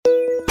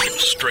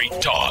Straight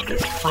talk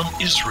from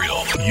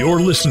Israel. You're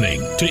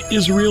listening to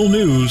Israel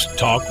News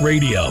Talk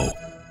Radio.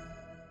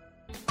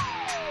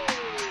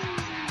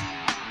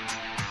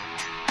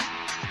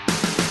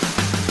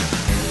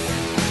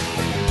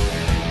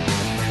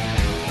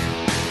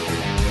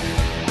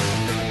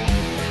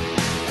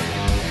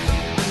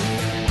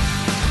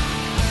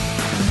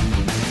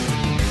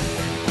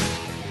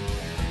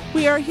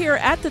 We are here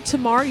at the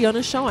Tamar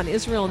Yona Show on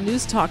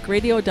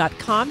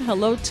IsraelNewsTalkRadio.com.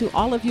 Hello to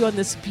all of you on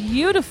this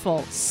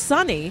beautiful,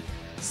 sunny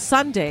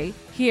Sunday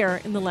here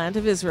in the land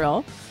of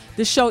Israel.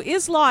 The show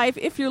is live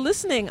if you're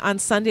listening on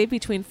Sunday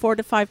between 4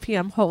 to 5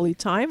 p.m. Holy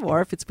Time, or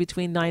if it's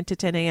between 9 to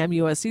 10 a.m.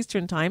 U.S.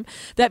 Eastern Time.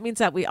 That means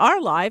that we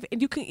are live,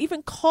 and you can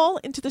even call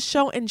into the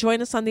show and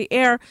join us on the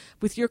air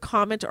with your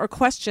comment or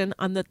question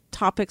on the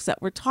topics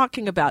that we're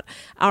talking about.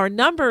 Our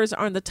numbers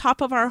are on the top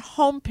of our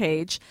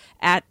homepage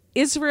at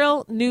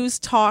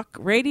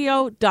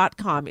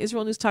IsraelNewsTalkRadio.com,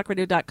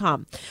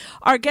 IsraelNewsTalkRadio.com.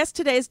 Our guest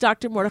today is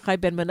Dr. Mordechai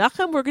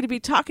Ben-Menachem. We're going to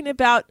be talking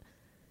about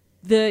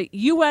the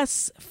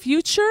U.S.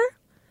 future,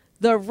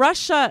 the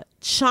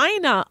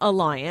Russia-China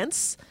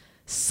alliance.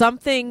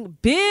 Something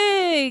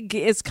big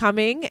is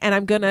coming, and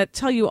I'm going to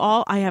tell you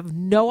all, I have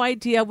no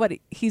idea what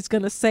he's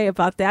going to say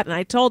about that. And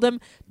I told him,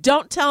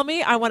 don't tell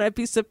me. I want to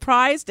be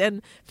surprised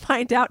and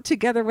find out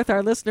together with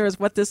our listeners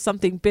what this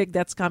something big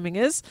that's coming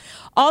is.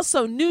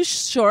 Also,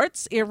 news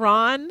shorts,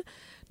 Iran,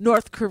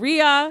 North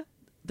Korea,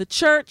 the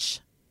church,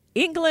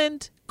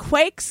 England,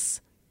 quakes,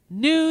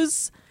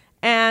 news,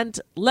 and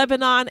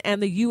Lebanon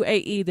and the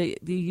UAE,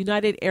 the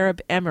United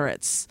Arab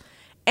Emirates.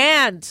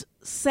 And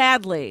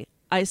sadly,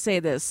 I say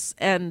this,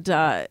 and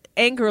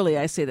angrily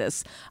I say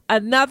this,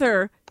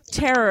 another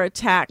terror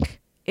attack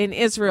in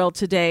Israel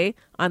today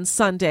on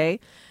Sunday.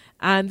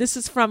 And this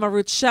is from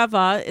Arutz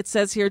Sheva. It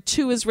says here,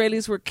 2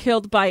 Israelis were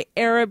killed by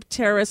Arab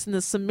terrorists in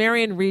the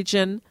Sumerian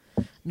region,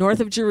 north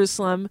of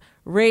Jerusalem,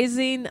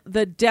 raising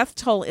the death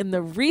toll in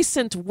the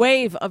recent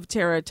wave of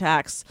terror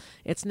attacks.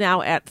 It's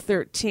now at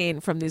 13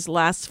 from these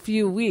last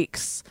few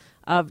weeks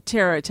of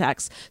terror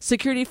attacks.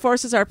 Security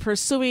forces are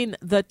pursuing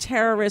the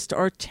terrorist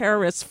or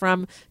terrorists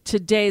from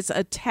today's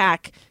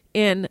attack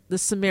in the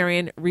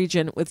Sumerian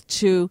region with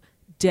 2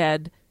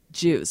 dead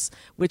Jews,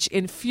 which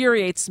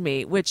infuriates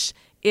me, which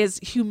is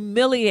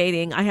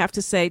humiliating, I have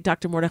to say,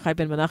 Dr. Mordechai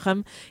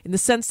Ben-Menachem, in the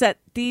sense that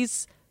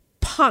these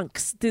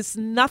punks, this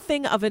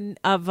nothing of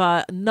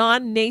a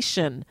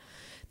non-nation,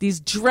 these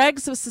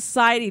dregs of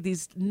society,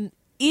 these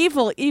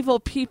evil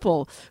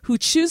people who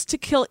choose to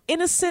kill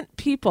innocent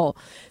people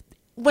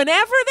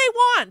whenever they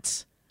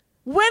want,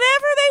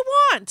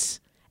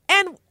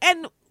 and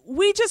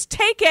we just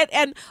take it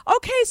and,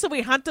 okay, so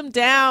we hunt them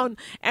down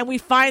and we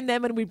find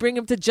them and we bring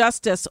them to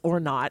justice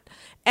or not.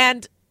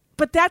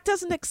 But that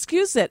doesn't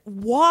excuse it.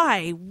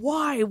 Why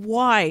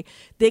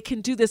they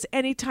can do this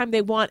anytime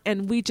they want,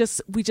 and we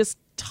just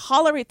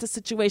tolerate the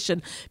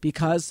situation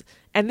because,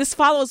 and this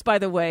follows, by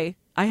the way,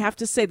 I have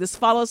to say, this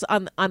follows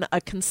on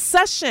a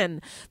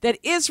concession that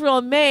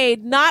Israel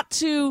made not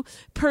to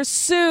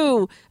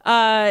pursue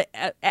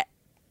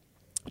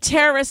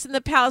terrorists in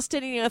the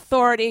Palestinian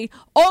Authority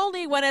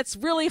only when it's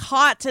really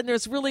hot and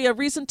there's really a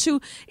reason to,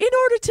 in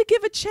order to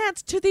give a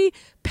chance to the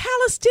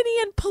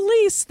Palestinian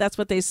police, that's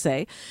what they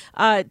say,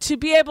 to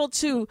be able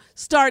to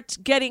start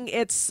getting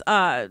its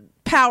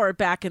power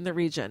back in the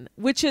region,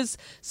 which is,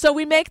 so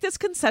we make this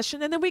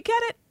concession and then we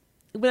get it.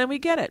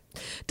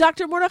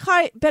 Dr.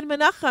 Mordechai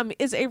Ben-Menachem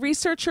is a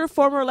researcher,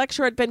 former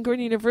lecturer at Ben-Gurion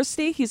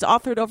University. He's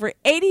authored over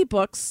 80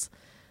 books,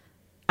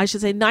 I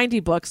should say 90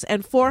 books,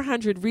 and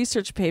 400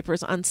 research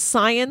papers on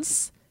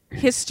science,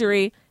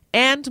 history,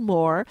 and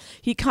more.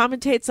 He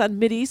commentates on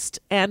Mideast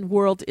and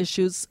world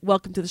issues.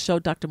 Welcome to the show,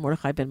 Dr.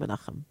 Mordechai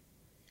Ben-Menachem.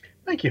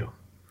 Thank you.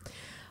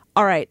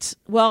 All right.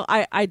 Well,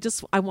 I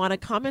want to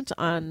comment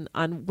on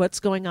what's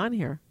going on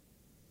here.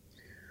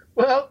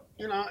 Well,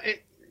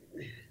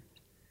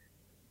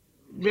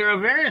 there are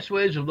various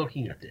ways of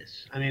looking at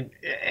this. I mean,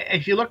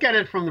 if you look at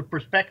it from the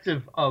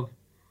perspective of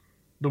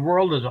the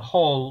world as a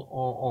whole,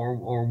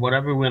 or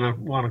whatever we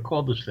want to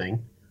call this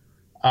thing,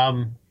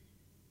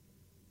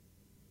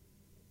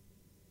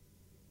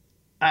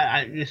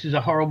 this is a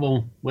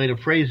horrible way to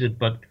phrase it,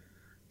 but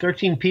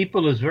 13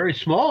 people is very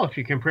small if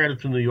you compare it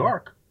to New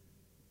York.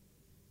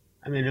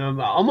 I mean,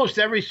 almost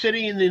every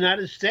city in the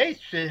United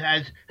States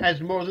has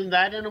more than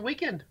that in a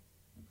weekend,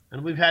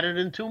 and we've had it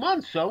in 2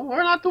 months, so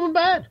we're not doing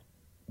bad.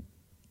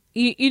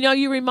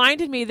 You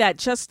reminded me that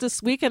just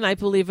this weekend, I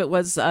believe it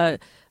was a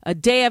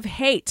day of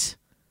hate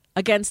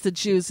against the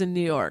Jews in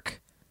New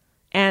York.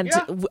 And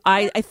yeah.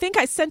 I think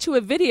I sent you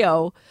a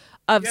video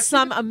of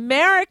some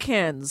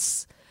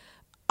Americans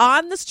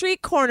on the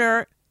street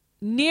corner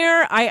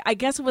near, I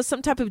guess it was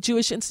some type of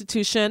Jewish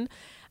institution,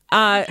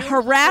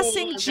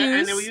 harassing Jews.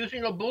 And they were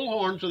using a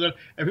bullhorn so that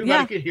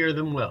everybody could hear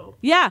them well.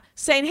 Yeah,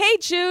 saying, hey,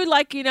 Jew,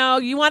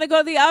 you want to go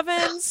to the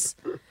ovens?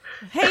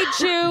 Hey,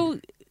 Jew.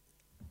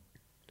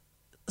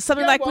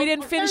 Something we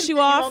didn't finish you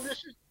off.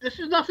 This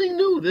is nothing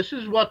new. This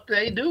is what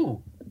they do.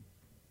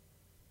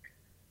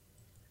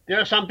 There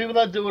are some people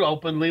that do it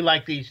openly,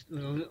 like these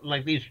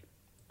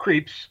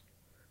creeps,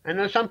 And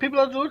there's some people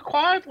that do it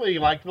quietly,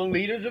 like the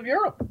leaders of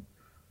Europe.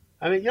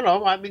 I mean,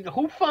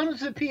 who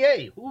funds the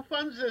PA? Who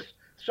funds this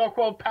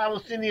so-called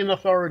Palestinian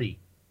Authority?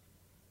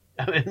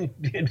 I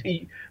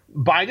mean,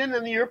 Biden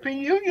and the European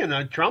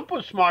Union. Trump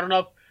was smart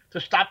enough to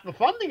stop the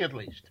funding, at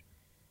least.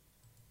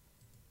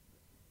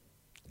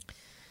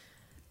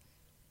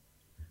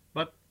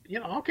 But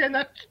okay,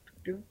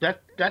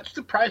 that's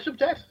the price of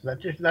death.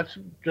 That's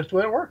just the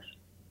way it works.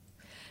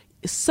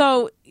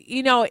 So,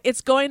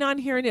 it's going on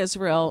here in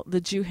Israel, the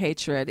Jew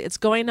hatred. It's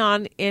going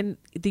on in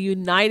the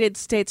United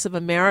States of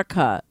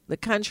America, the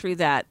country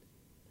that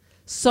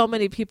so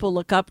many people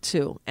look up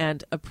to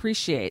and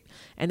appreciate.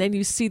 And then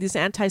you see these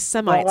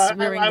anti-Semites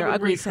rearing their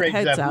ugly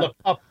heads out.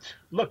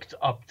 Looked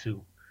up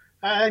to.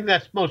 I think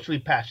that's mostly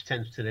past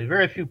tense today.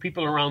 Very few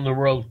people around the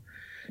world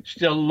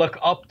still look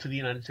up to the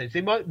United States.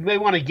 They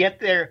want to get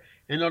there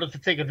in order to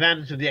take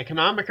advantage of the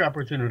economic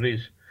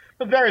opportunities.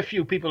 But very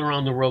few people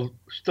around the world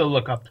still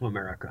look up to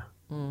America.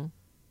 Mm.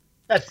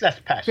 That's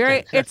past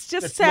tense. It's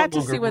just sad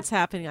to see what's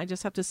happening. I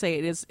just have to say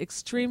it is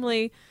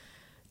extremely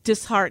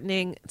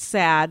disheartening,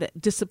 sad,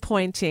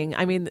 disappointing.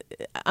 I mean,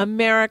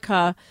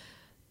 America,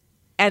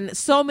 and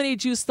so many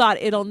Jews thought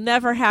it'll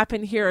never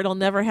happen here. It'll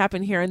never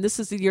happen here. And this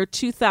is the year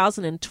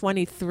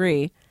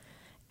 2023.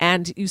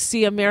 And you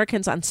see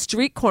Americans on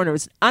street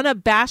corners,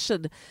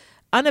 unabashedly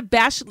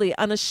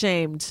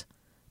unashamed,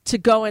 to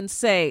go and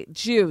say,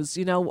 Jews,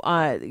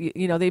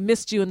 they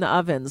missed you in the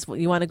ovens.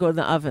 You want to go to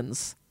the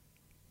ovens.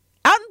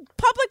 Out in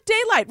public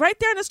daylight, right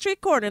there in a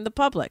street corner in the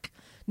public.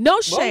 No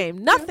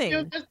shame,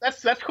 nothing.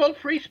 That's called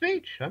free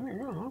speech. I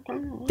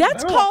mean,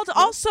 that's called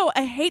also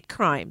a hate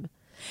crime.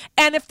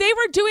 And if they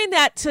were doing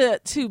that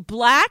to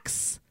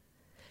blacks,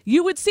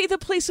 you would see the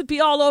police would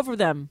be all over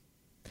them.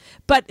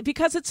 But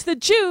because it's the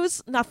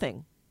Jews,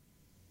 nothing.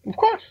 Of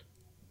course.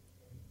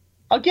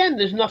 Again,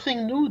 there's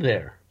nothing new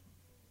there.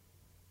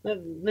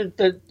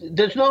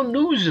 There's no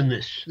news in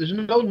this. There's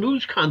no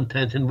news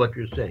content in what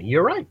you're saying.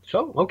 You're right.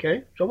 So,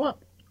 okay. So what?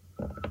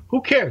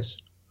 Who cares?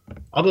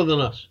 Other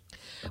than us.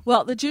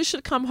 Well, the Jews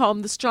should come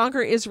home. The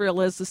stronger Israel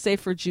is, the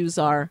safer Jews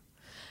are.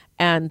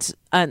 And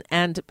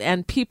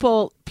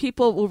people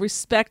will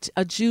respect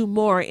a Jew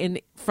more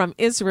from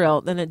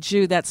Israel than a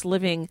Jew that's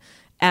living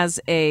as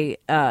in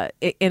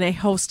a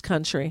host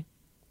country.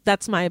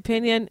 That's my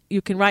opinion.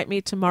 You can write me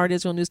to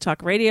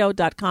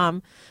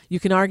mara@israelnewstalkradio.com. You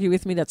can argue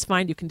with me. That's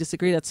fine. You can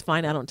disagree. That's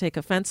fine. I don't take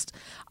offense.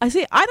 I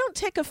don't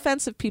take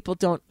offense if people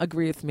don't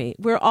agree with me.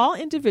 We're all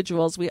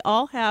individuals. We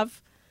all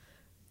have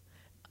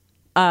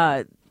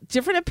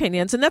different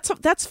opinions, and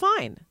that's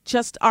fine.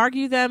 Just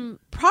argue them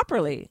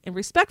properly and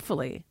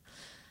respectfully.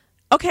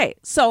 Okay,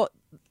 so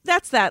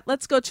that's that.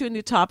 Let's go to a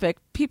new topic.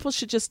 People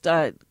should just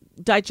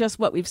digest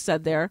what we've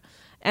said there.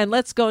 And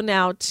let's go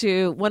now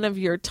to one of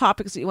your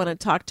topics that you want to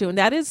talk to, and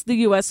that is the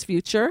U.S.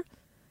 future.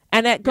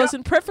 And that goes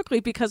in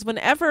perfectly because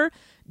whenever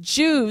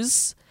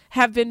Jews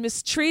have been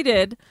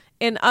mistreated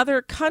in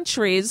other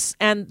countries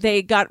and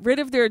they got rid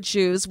of their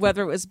Jews,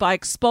 whether it was by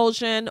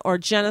expulsion or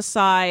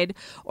genocide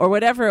or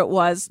whatever it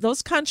was,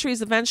 those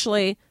countries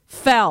eventually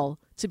fell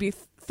to be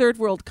third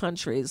world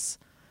countries.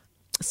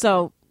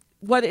 So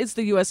what is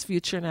the U.S.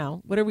 future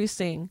now? What are we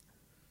seeing?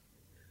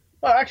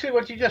 Well, actually,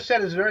 what you just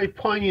said is very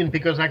poignant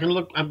because I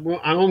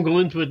won't go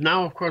into it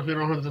now. Of course, we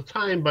don't have the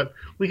time, but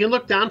we can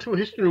look down through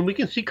history and we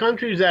can see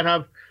countries that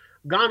have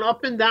gone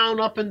up and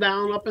down, up and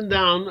down, up and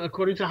down,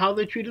 according to how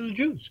they treated the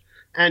Jews.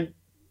 And,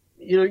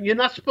 you're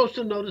not supposed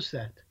to notice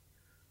that.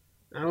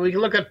 We can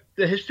look at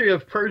the history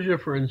of Persia,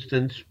 for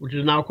instance, which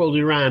is now called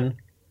Iran,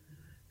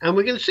 and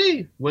we can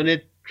see when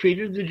it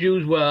treated the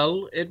Jews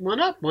well, it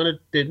went up. When it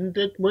didn't,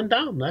 it went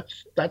down.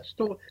 That's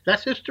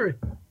history.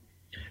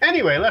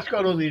 Anyway, let's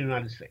go to the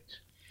United States.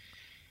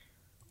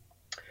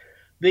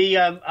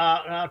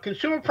 The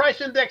consumer price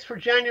index for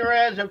January,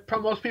 as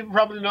most people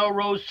probably know,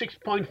 rose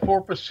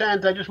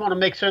 6.4%. I just want to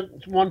make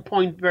one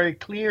point very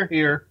clear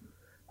here.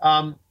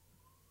 The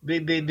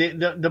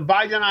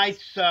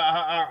Bidenites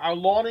are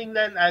lauding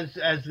that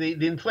as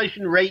the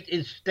inflation rate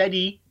is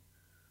steady.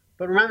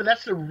 But remember,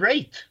 that's the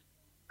rate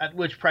at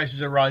which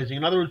prices are rising.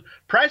 In other words,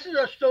 prices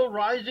are still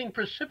rising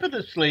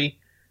precipitously.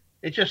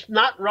 It's just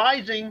not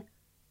rising.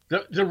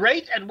 The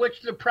rate at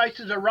which the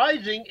prices are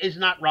rising is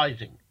not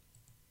rising.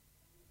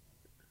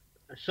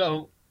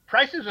 So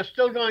prices are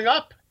still going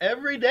up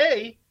every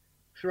day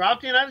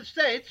throughout the United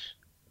States.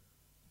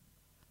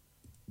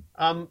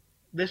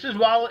 This is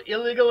while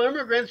illegal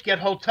immigrants get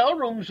hotel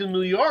rooms in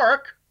New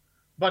York,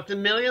 but the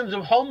millions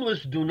of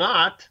homeless do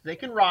not. They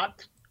can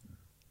rot.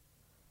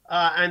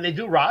 And they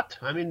do rot.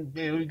 I mean,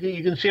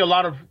 you can see a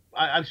lot of,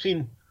 I've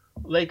seen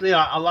lately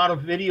a lot of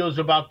videos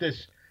about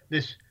this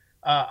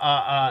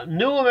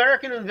new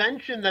American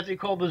invention that they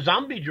call the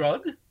zombie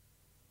drug,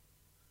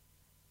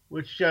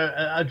 which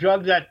a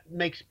drug that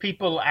makes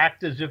people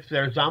act as if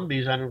they're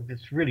zombies.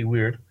 It's really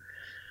weird.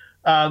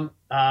 We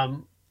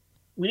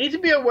need to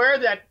be aware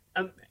that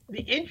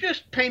the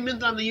interest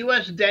payment on the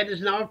U.S. debt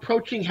is now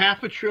approaching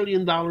 $500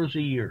 billion a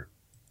year.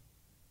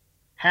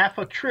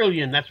 $500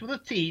 billion. That's with a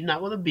T,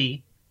 not with a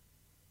B.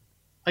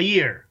 A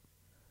year.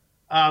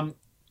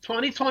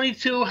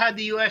 2022 had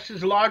the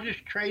U.S.'s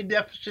largest trade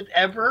deficit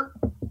ever.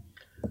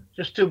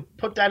 Just to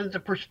put that into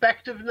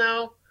perspective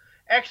now,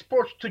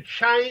 exports to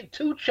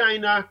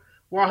China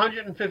were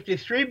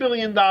 $153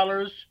 billion.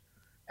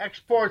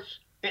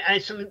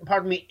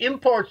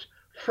 Imports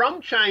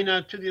from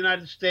China to the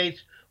United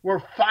States were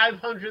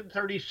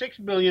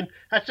 $536 billion.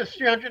 That's a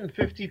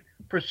 350%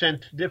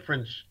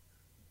 difference.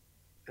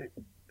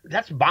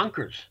 That's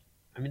bonkers.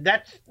 I mean,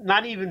 that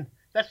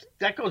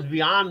goes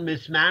beyond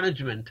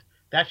mismanagement.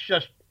 That's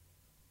just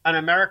an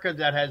America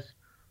that has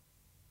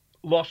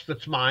lost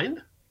its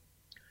mind.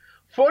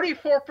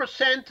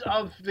 44%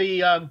 of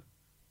the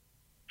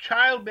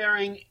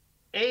childbearing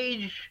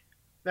age,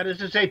 that is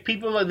to say,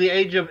 people of the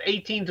age of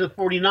 18 to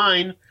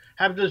 49,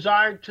 have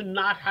desired to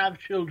not have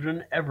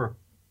children ever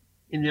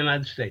in the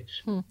United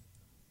States.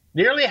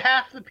 Nearly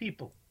half the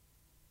people.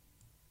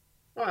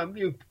 Well,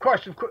 of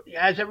course,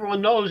 as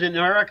everyone knows, in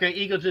America,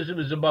 egotism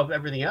is above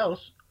everything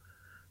else.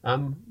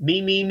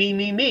 Me, me, me,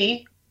 me,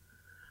 me.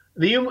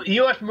 The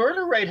U.S.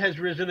 murder rate has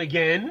risen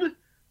again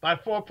by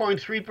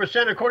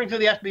 4.3%, according to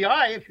the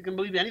FBI, if you can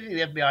believe anything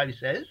the FBI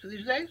says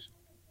these days.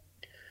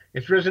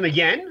 It's risen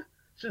again.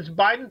 Since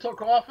Biden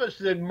took office,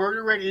 the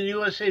murder rate in the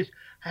U.S.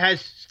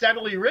 has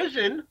steadily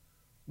risen.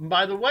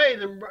 By the way,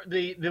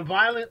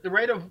 the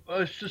rate of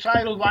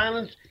societal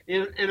violence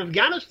in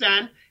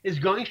Afghanistan has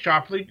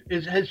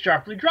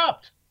sharply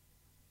dropped.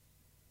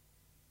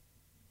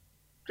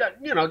 Just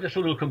a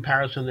little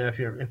comparison there,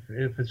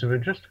 if it's of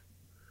interest.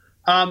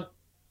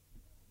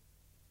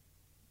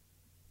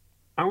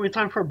 Are we in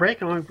time for a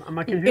break? Am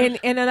I confused?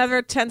 In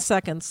another 10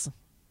 seconds.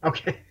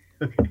 Okay.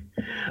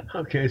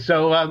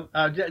 So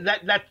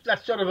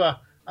that's sort of a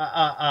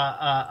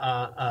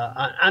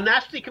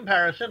nasty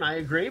comparison. I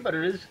agree, but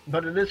it is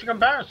a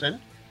comparison.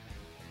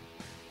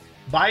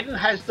 Biden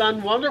has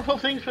done wonderful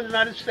things for the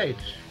United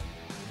States,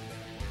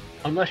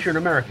 unless you're an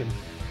American.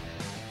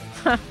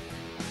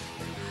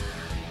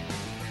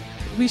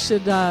 We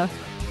should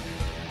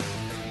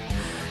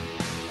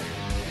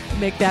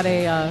make that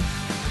a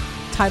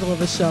title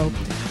of a show.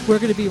 We're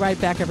going to be right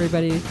back,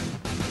 everybody.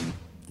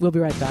 We'll be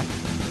right back.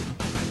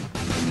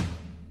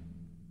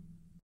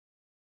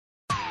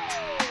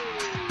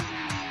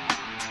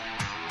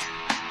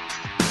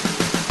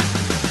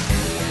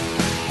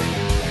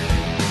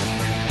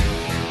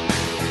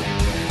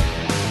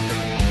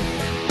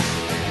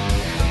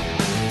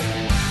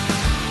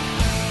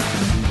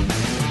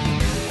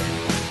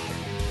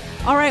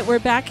 All right, we're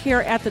back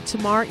here at the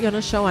Tamar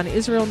Yona Show on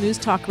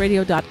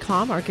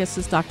IsraelNewsTalkRadio.com. Our guest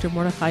is Dr.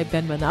 Mordechai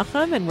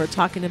Ben-Menachem, and we're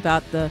talking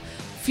about the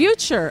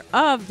future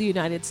of the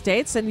United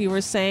States. And you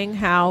were saying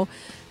how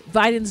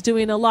Biden's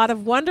doing a lot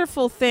of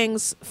wonderful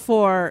things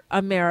for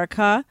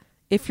America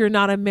if you're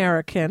not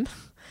American.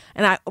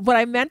 And what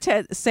I meant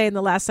to say in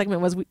the last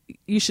segment was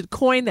you should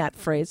coin that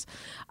phrase.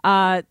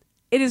 It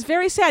is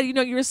very sad.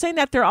 You were saying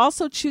that they're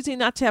also choosing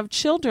not to have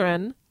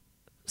children,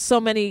 so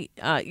many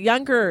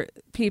younger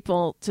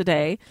people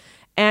today.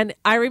 And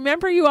I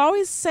remember you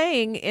always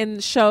saying in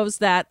shows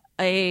that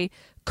a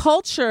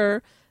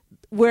culture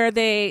where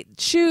they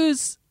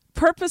choose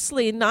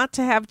purposely not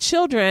to have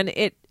children,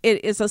 it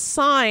is a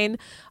sign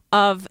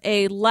of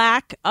a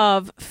lack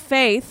of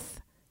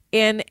faith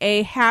in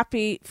a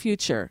happy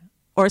future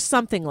or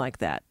something like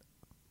that.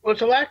 Well,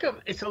 it's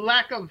a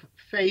lack of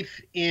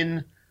faith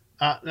in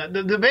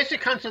the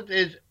basic concept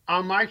is,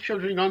 are my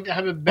children going to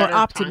have a better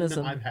time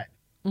than I've had?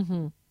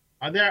 Mm-hmm.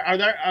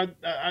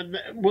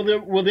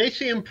 Will they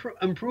see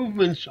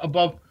improvements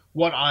above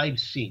what I've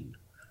seen?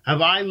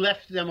 Have I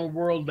left them a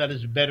world that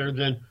is better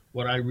than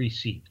what I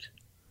received?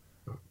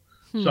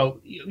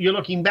 So you're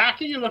looking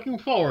back and you're looking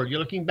forward. You're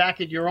looking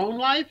back at your own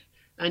life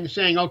and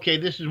saying, okay,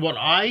 this is what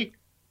I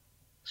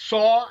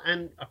saw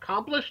and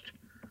accomplished.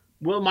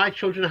 Will my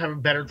children have a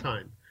better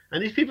time?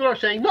 And these people are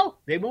saying, no,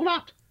 they will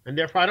not. And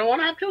therefore, I don't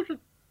want to have children.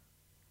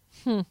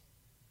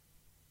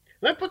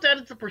 Let's put that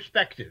into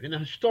perspective, in a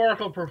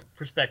historical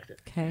perspective.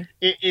 Okay.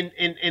 In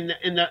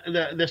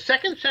the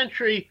second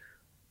century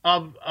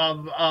of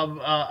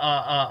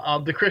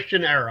the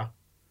Christian era,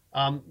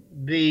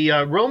 the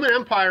Roman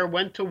Empire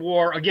went to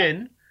war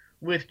again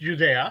with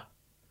Judea,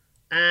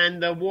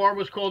 and the war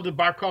was called the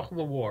Bar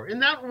Kokhba War. In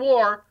that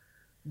war,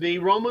 the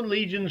Roman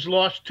legions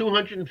lost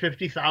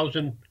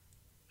 250,000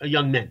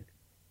 young men.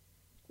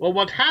 Well,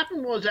 what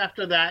happened was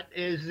after that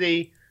is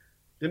the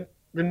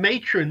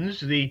matrons,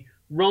 the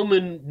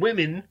Roman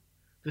women,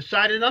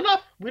 decided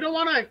enough. We don't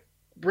want to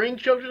bring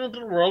children into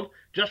the world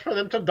just for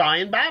them to die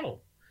in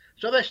battle.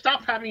 So they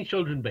stopped having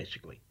children,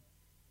 basically.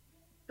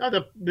 Now,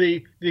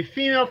 the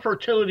female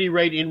fertility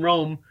rate in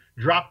Rome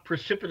dropped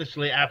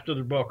precipitously after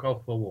the Bar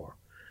Kokhba War.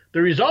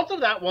 The result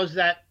of that was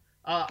that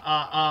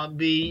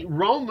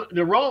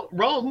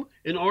Rome,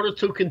 in order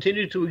to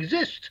continue to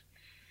exist,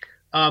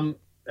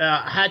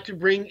 had to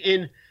bring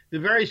in the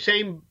very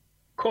same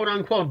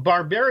quote-unquote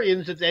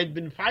barbarians that they had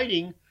been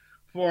fighting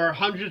for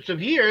hundreds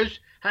of years,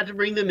 had to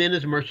bring them in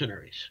as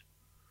mercenaries.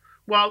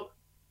 Well,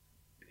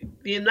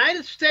 the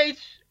United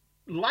States,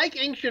 like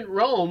ancient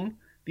Rome,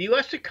 the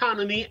U.S.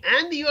 economy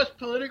and the U.S.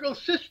 political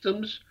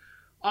systems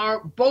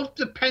are both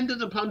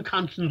dependent upon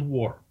constant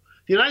war.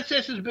 The United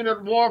States has been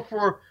at war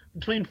for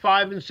between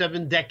 5 and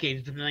 7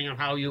 decades, depending on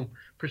how you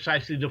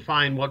precisely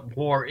define what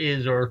war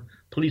is, or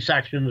police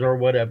actions, or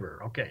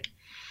whatever. Okay.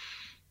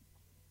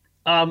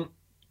 And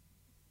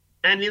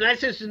the United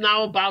States is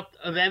now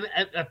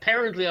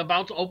apparently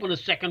about to open a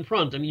second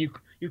front. I mean,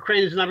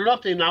 Ukraine is not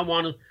enough. They now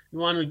want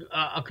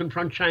to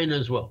confront China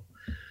as well.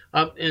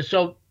 And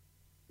so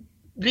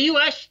the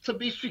U.S., to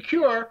be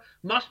secure,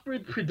 must be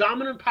the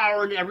predominant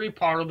power in every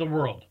part of the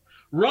world.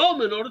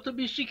 Rome, in order to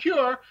be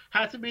secure,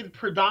 had to be the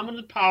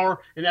predominant power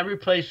in every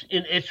place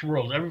in its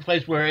world, every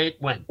place where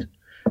it went.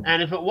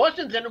 And if it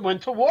wasn't, then it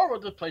went to war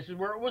with the places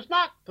where it was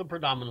not the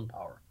predominant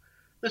power.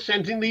 The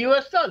same thing the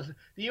U.S. does.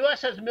 The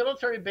U.S. has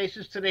military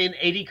bases today in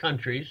 80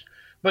 countries,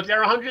 but there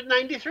are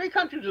 193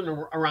 countries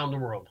around the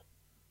world.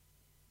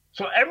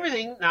 So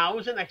everything now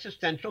is an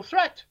existential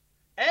threat.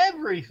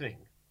 Everything.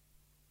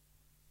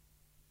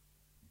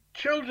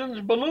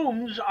 Children's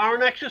balloons are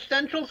an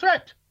existential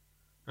threat.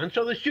 And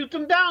so they shoot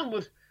them down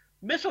with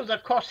missiles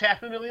that cost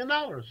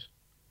 $500,000,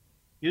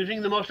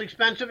 using the most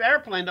expensive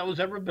airplane that was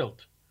ever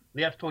built,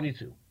 the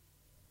F-22.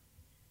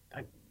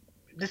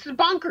 This is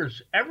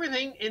bonkers.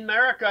 Everything in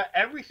America,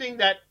 everything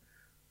that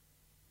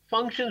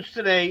functions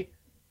today,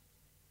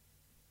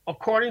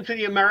 according to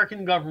the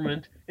American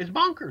government, is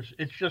bonkers.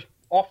 It's just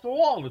off the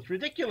wall. It's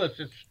ridiculous.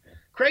 It's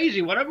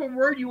crazy. Whatever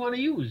word you want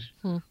to use.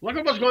 Look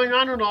at what's going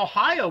on in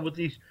Ohio with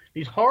this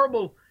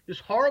horrible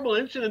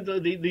incident.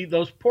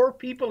 Those poor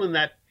people in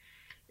that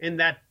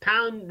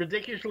town,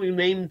 ridiculously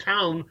named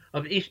town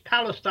of East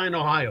Palestine,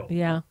 Ohio.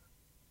 Yeah.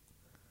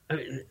 I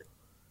mean,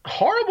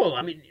 horrible.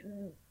 I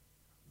mean,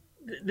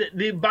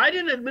 the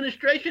Biden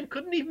administration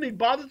couldn't even be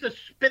bothered to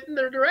spit in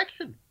their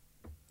direction.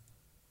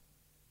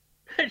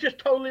 It's just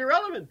totally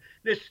irrelevant.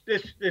 This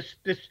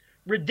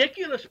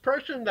ridiculous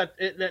person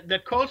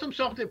that calls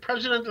himself the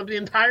president of the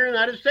entire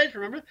United States.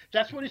 Remember,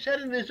 that's what he said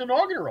in his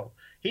inaugural.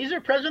 He's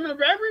the president of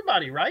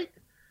everybody, right?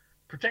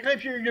 Particularly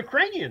if you're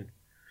Ukrainian.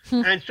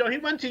 And so he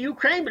went to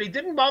Ukraine, but he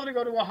didn't bother to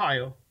go to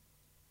Ohio.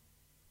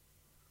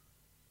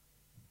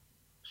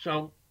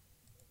 So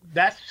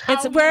that's how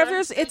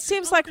it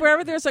seems like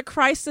wherever there's a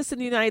crisis in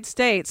the United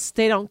States,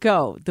 they don't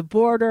go. The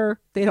border,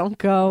 they don't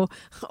go.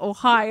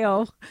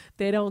 Ohio,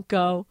 they don't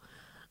go.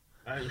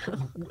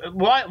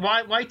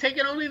 Why take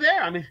it only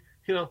there? I mean,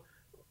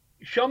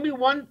 show me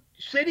one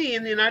city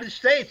in the United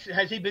States.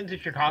 Has he been to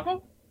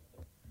Chicago?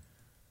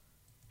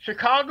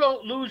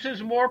 Chicago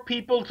loses more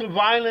people to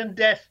violent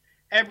death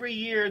every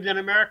year than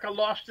America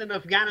lost in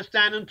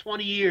Afghanistan in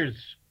 20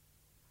 years.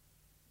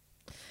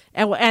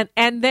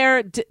 And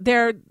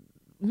their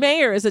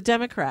mayor is a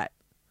Democrat.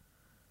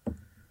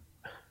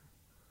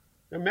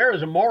 The mayor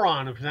is a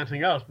moron, if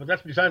nothing else, but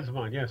that's besides the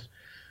point. Yes.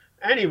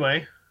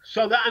 Anyway,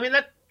 so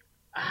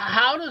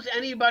how does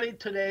anybody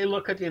today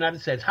look at the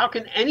United States? How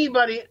can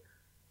anybody,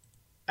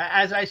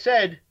 as I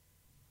said,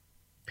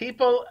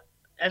 people,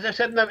 as I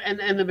said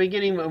in the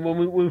beginning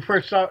when we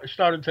first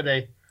started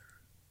today,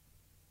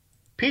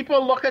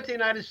 people look at the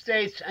United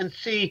States and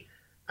see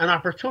an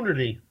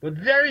opportunity, but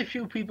very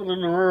few people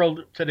in the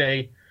world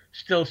today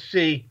still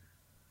see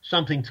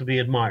something to be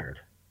admired.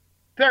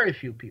 Very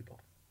few people.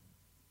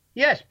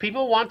 Yes,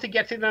 people want to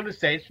get to the United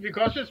States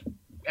because it's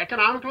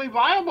economically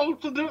viable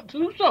to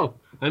do so.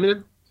 I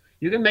mean,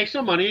 you can make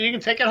some money and you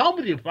can take it home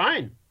with you,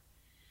 fine.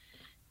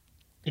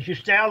 If you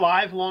stay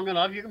alive long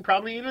enough, you can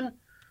probably even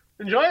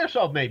enjoy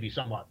yourself maybe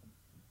somewhat.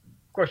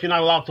 Of course, you're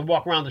not allowed to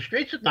walk around the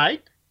streets at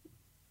night.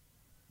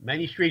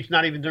 Many streets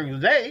not even during the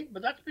day,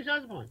 but that's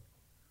besides the point.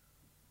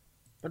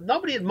 But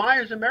nobody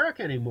admires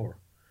America anymore.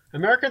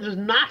 America does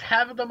not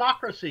have a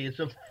democracy.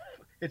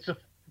 It's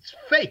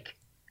fake.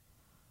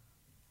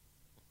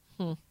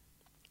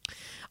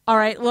 All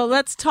right. Well,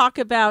 let's talk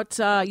about.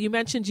 You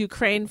mentioned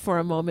Ukraine for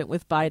a moment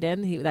with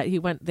Biden. He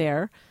went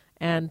there,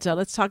 and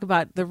let's talk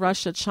about the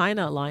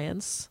Russia-China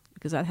alliance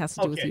because that has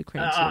to do with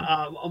Ukraine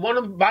too. One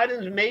of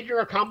Biden's major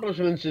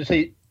accomplishments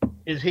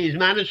is he's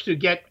managed to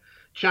get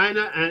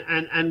China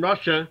and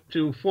Russia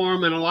to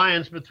form an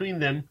alliance between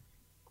them.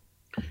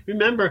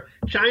 Remember,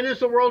 China is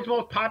the world's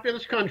most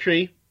populous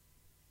country.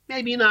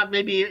 Maybe not.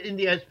 Maybe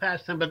India has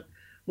passed them, but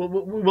we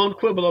won't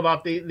quibble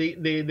about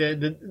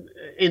the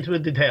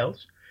intimate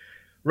details.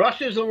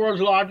 Russia is the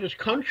world's largest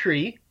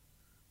country,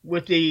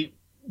 with the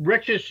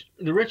richest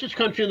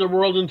country in the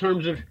world in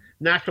terms of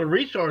natural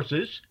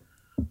resources.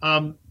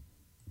 That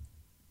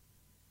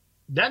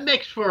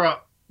makes for a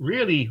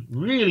really,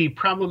 really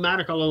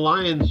problematical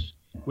alliance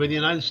where the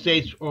United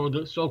States or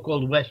the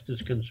so-called West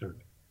is concerned.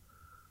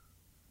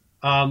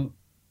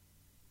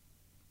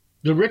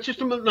 The richest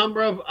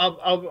number of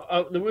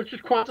the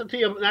richest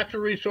quantity of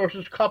natural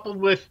resources, coupled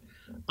with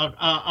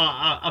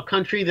a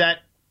country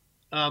that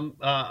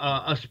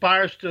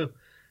aspires to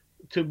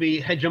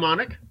be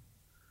hegemonic.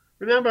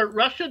 Remember,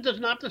 Russia does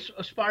not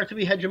aspire to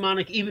be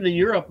hegemonic even in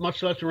Europe,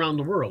 much less around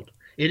the world.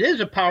 It is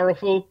a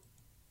powerful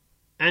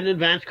and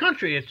advanced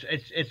country.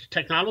 Its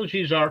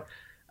technologies are,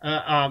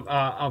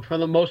 for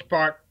the most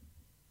part,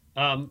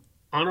 on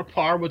a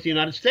par with the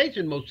United States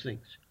in most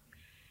things.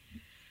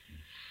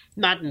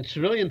 not in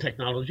civilian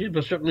technologies,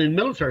 but certainly in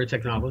military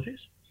technologies.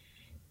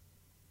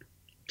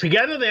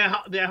 Together,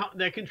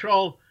 they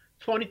control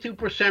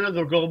 22% of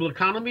the global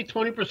economy,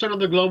 20% of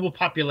the global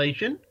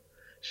population,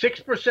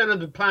 6% of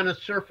the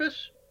planet's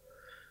surface.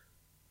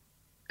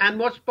 And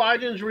what's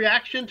Biden's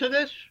reaction to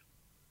this?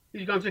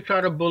 He's going to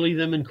try to bully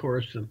them and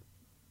coerce them.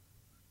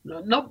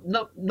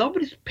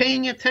 Nobody's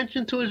paying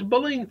attention to his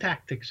bullying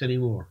tactics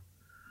anymore.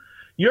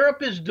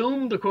 Europe is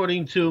doomed,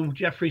 according to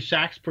Jeffrey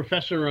Sachs,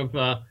 professor of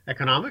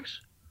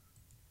economics.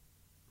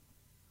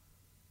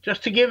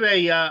 Just to give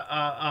a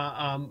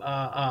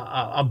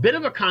bit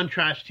of a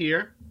contrast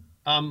here,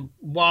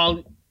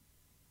 while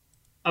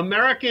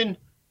American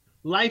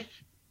life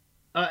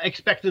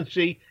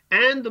expectancy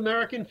and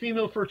American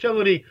female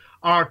fertility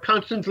are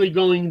constantly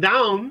going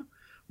down,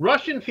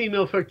 Russian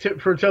female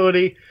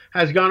fertility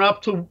has gone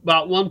up to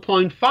about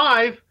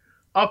 1.5,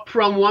 up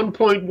from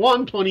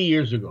 1.1 20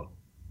 years ago.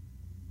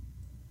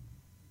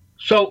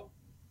 So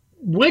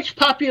which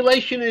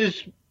population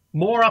is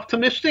more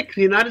optimistic,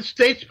 the United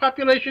States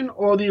population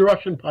or the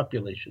Russian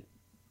population?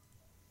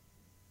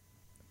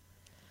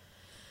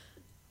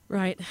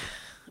 Right.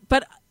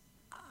 But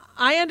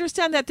I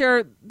understand that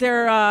they're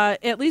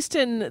at least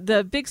in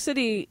the big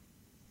cities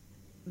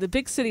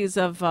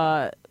of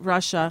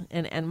Russia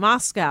and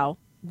Moscow,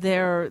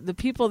 the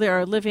people there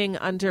are living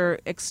under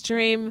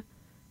extreme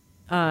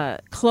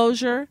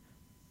closure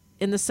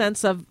in the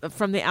sense of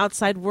from the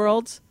outside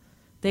world.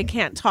 They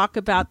can't talk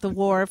about the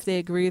war if they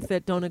agree with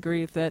it, don't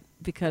agree with it,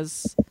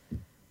 because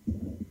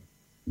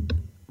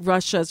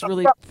Russia is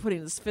really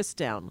putting its fist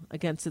down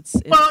against its.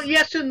 Well,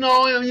 yes and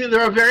no. I mean,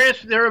 there are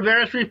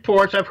various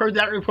reports. I've heard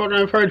that report,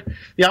 and I've heard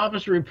the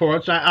opposite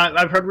reports.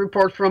 I've heard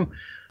reports from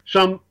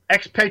some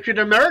expatriate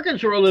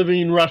Americans who are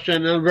living in Russia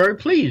and are very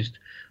pleased.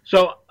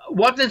 So,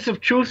 what is the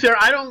truth there?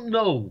 I don't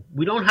know.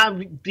 We don't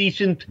have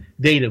decent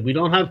data. We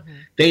don't have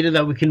data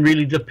that we can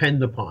really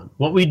depend upon.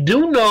 What we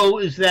do know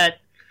is that,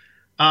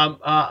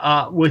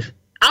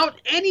 without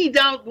any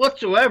doubt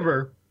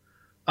whatsoever,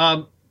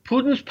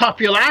 Putin's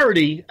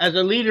popularity as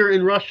a leader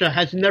in Russia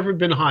has never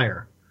been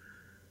higher.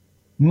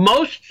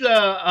 Most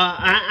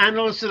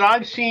analysts that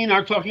I've seen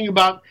are talking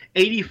about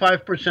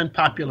 85%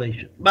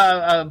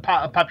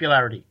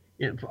 popularity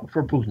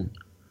for Putin,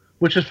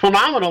 which is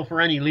phenomenal for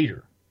any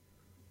leader.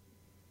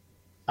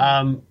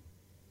 Are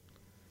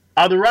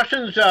the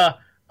Russians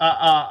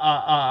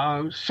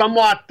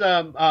somewhat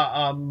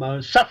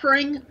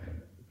suffering,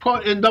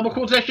 in double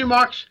quotation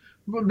marks,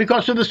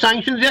 because of the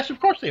sanctions? Yes, of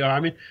course they are. I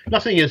mean,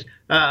 nothing is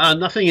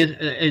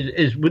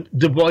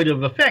devoid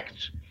of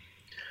effects.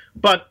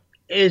 But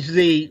is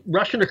the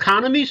Russian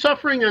economy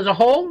suffering as a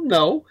whole?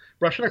 No.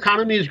 Russian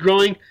economy is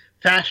growing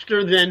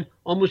faster than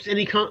almost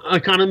any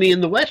economy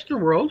in the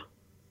Western world.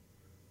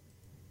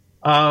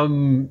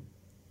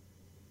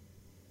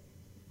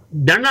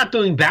 They're not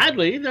doing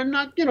badly. They're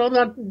not,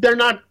 they're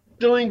not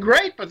doing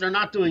great, but they're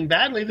not doing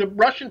badly. The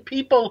Russian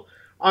people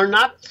are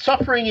not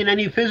suffering in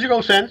any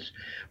physical sense.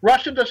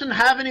 Russia doesn't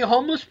have any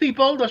homeless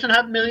people, doesn't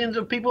have millions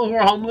of people who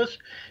are homeless,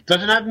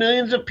 doesn't have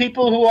millions of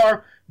people who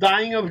are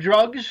dying of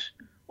drugs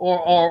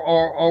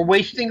or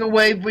wasting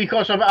away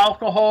because of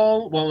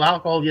alcohol. Well,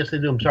 alcohol, yes, they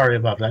do. I'm sorry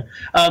about that.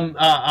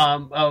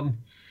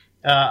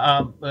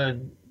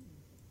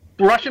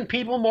 The Russian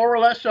people, more or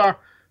less, are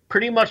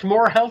pretty much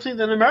more healthy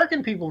than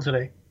American people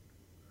today.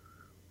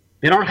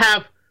 They don't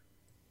have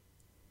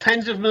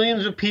tens of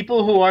millions of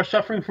people who are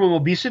suffering from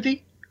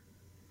obesity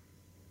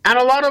and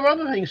a lot of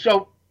other things.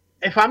 So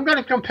if I'm going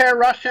to compare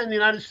Russia and the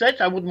United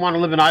States, I wouldn't want to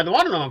live in either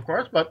one of them, of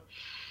course, but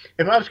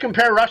if I was to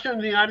compare Russia and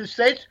the United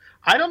States,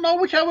 I don't know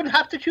which I would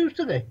have to choose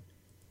today,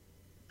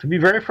 to be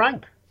very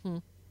frank.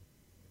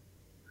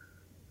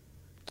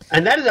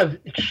 And that is an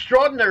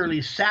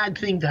extraordinarily sad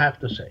thing to have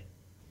to say,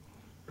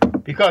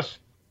 because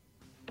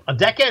a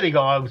decade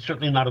ago, I would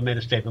certainly not have made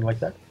a statement like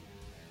that.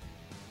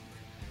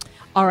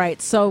 All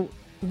right, so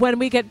when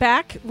we get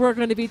back, we're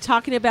going to be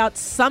talking about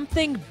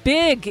something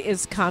big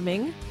is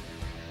coming.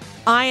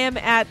 I am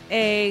at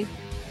a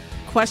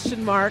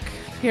question mark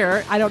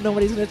here. I don't know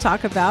what he's going to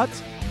talk about.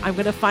 I'm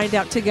going to find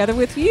out together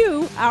with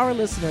you, our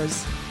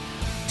listeners.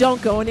 Don't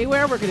go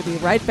anywhere. We're going to be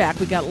right back.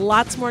 We got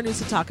lots more news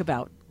to talk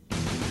about.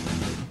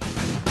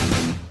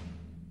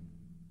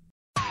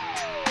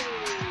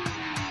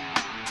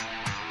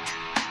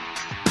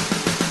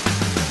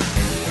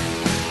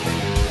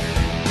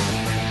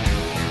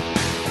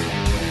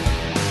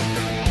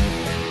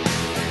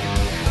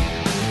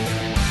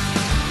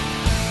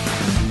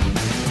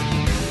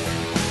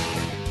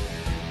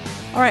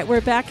 All right,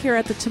 we're back here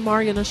at the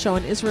Tamar Yonah Show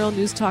on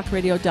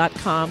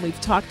IsraelNewsTalkRadio.com.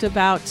 We've talked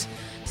about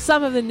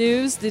some of the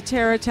news. The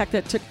terror attack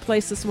that took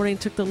place this morning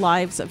took the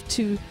lives of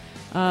two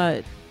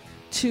men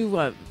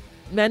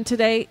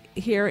today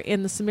here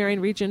in the Sumerian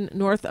region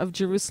north of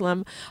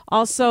Jerusalem.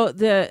 Also,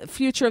 the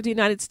future of the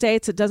United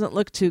States, it doesn't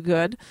look too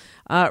good.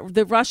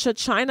 The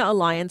Russia-China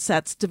alliance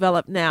that's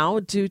developed now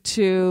due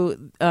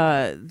to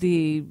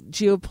the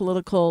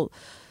geopolitical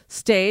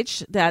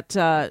stage that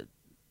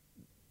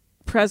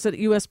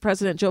U.S.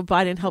 President Joe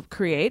Biden helped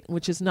create,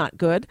 which is not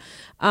good.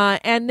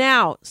 And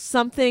now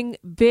something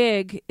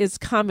big is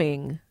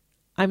coming.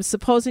 I'm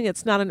supposing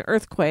it's not an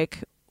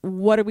earthquake.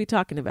 What are we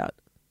talking about?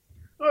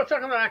 Well, we're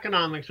talking about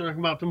economics. We're talking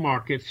about the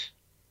markets.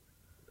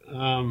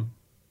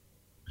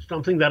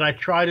 Something that I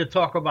try to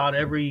talk about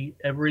every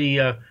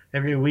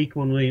week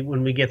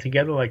when we get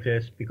together like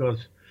this,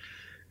 because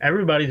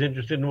everybody's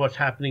interested in what's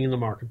happening in the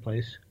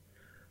marketplace.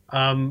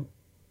 Let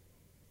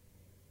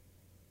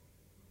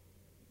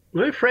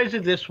me phrase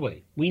it this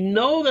way. We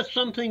know that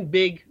something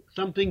big,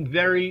 something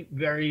very,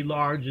 very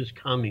large is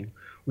coming.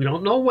 We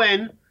don't know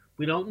when.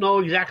 We don't know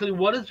exactly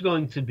what it's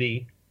going to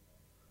be.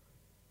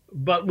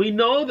 But we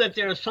know that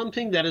there is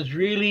something that is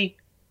really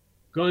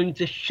going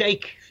to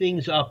shake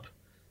things up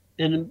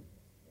in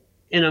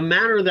a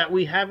manner that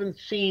we haven't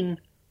seen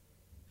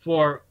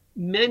for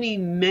many,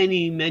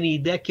 many, many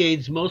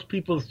decades. Most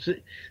people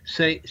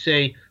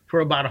say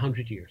for about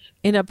 100 years.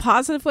 In a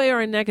positive way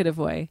or a negative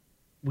way?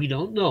 We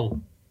don't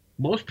know.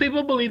 Most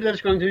people believe that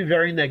it's going to be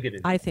very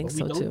negative. I think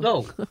so, too. We don't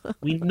know.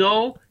 We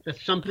know that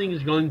something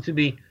is going to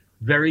be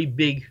very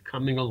big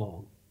coming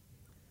along.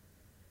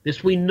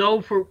 This we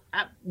know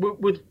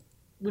with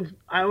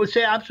I would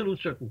say absolute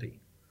certainty.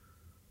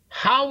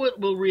 How it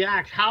will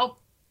react, how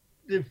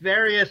the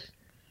various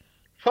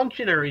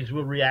functionaries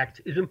will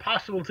react is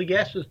impossible to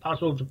guess, is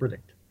possible to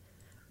predict.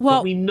 Well,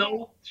 but we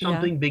know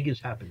something big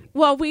is happening.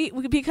 Well,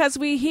 because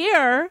we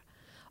hear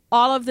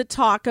all of the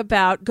talk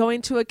about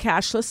going to a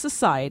cashless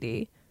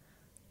society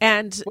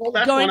and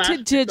going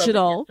to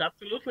digital. Yes,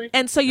 absolutely.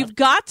 And so you've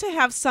got to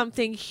have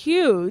something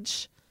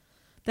huge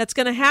that's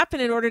going to happen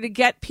in order to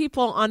get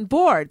people on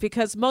board,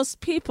 because most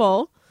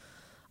people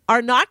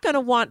are not going to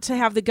want to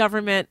have the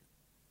government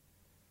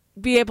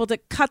be able to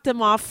cut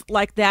them off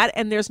like that,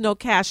 and there's no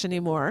cash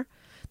anymore.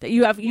 That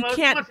you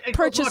can't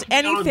purchase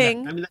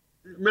anything. I mean,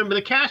 remember,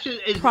 the cash is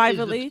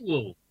privately. Is the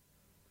tool.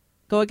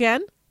 Go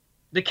again?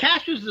 The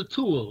cash is the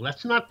tool.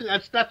 That's not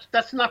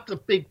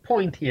the big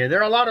point here. There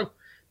are a lot of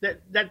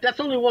that's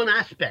only one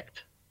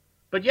aspect.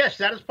 But yes,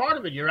 that is part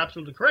of it. You're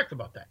absolutely correct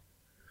about that.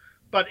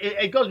 But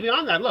it goes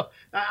beyond that. Look,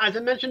 as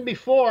I mentioned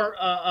before,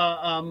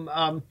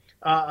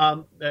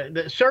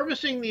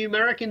 servicing the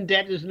American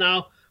debt is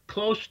now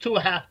close to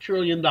 $500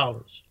 billion.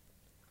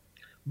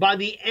 By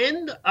the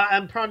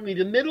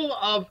the middle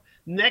of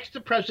next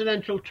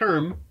presidential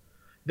term,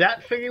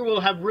 that figure will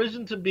have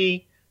risen to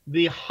be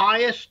the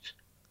highest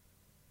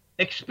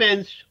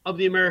expense of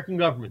the American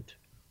government,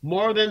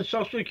 more than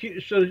Social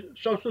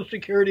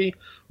Security,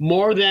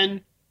 more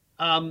than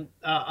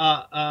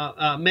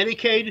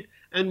Medicaid,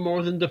 and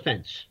more than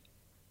defense.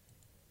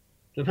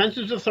 Defense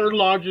is the third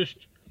largest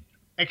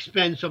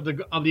expense of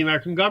the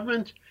American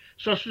government.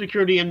 Social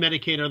Security and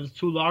Medicaid are the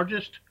two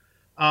largest.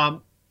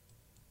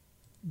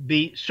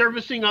 The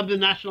servicing of the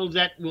national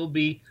debt will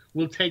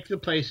take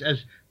its place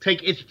as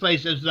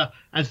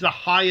the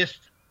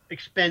highest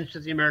expense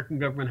that the American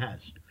government has.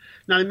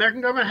 Now, the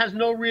American government has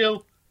no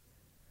real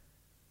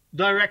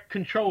direct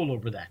control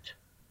over that.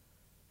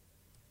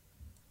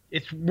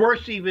 It's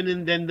worse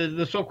even than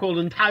the so-called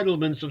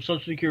entitlements of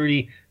Social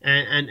Security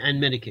and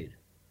Medicaid.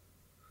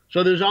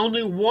 So there's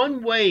only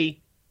one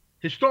way,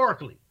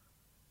 historically,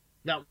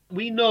 that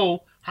we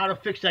know how to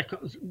fix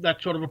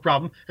that sort of a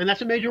problem, and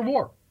that's a major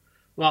war.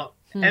 Well,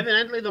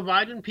 evidently the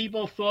Biden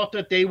people thought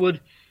that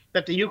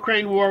the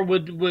Ukraine war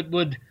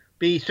would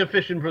be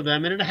sufficient for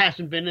them, and it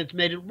hasn't been. It's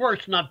made it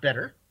worse, not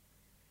better.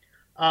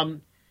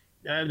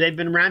 They've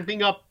been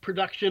ramping up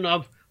production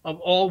of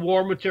all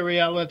war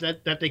material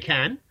that they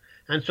can.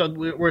 And so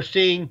we're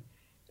seeing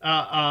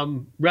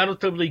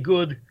relatively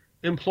good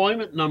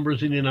employment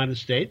numbers in the United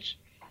States,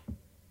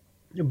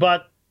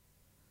 but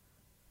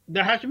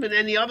there hasn't been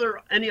any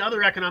other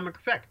economic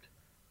effect.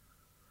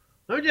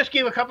 Let me just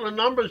give a couple of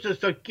numbers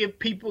just to give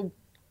people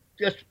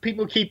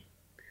keep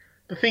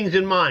the things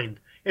in mind.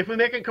 If we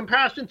make a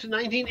comparison to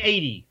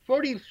 1980,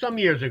 40 some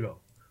years ago,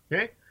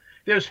 okay,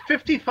 there's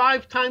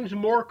 55 times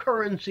more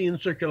currency in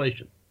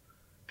circulation,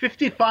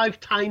 55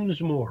 times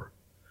more.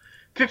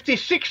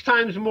 56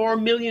 times more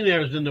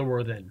millionaires than there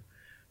were then,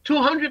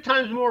 200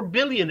 times more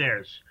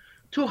billionaires,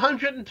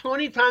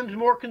 220 times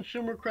more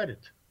consumer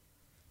credit.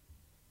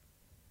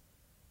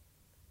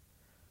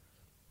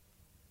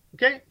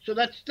 Okay, so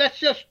that's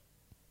just,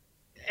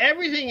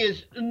 everything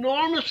is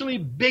enormously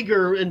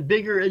bigger and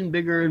bigger and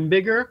bigger and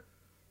bigger,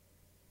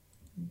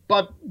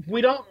 but we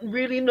don't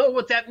really know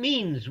what that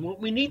means. What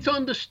we need to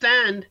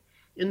understand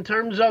in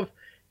terms of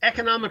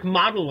economic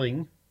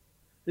modeling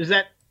is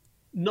that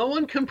no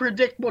one can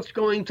predict what's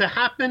going to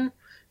happen,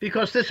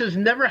 because this has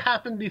never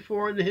happened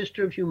before in the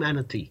history of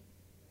humanity.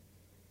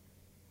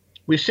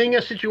 We're seeing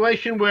a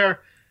situation where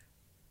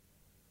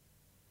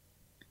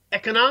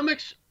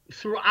economics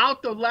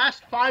throughout the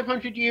last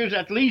 500 years,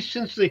 at least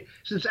since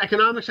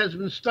economics has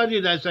been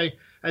studied in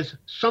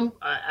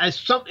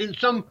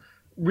some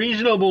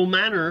reasonable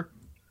manner,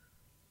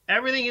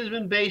 everything has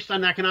been based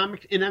on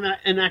economic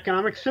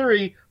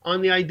theory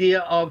on the idea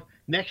of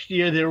next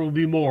year there will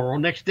be more, or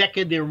next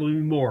decade there will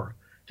be more.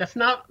 That's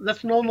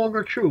no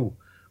longer true.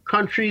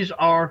 Countries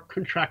are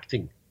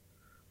contracting.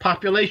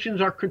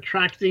 Populations are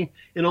contracting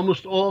in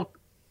almost all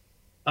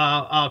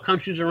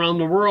countries around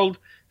the world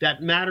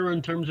that matter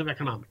in terms of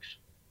economics.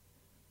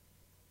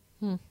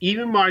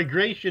 Even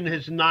migration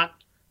has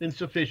not been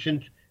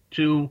sufficient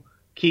to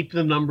keep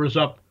the numbers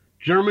up.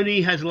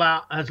 Germany has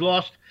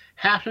lost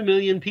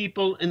 500,000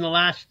 people in the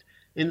last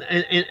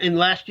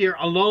year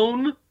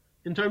alone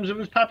in terms of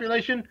its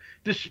population,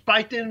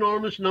 despite the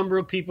enormous number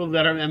of people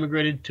that have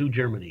emigrated to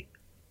Germany.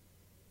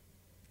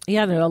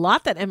 Yeah, there are a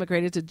lot that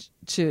emigrated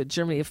to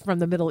Germany from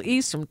the Middle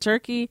East, from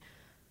Turkey.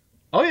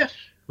 Oh yes.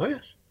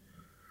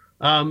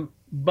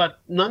 But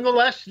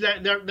nonetheless,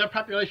 their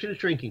population is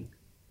shrinking,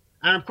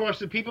 and of course,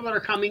 the people that are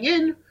coming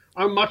in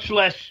are much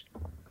less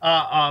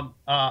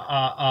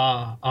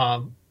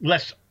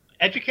less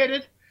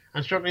educated,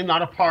 and certainly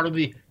not a part of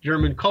the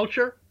German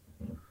culture.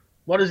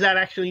 What does that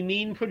actually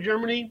mean for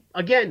Germany?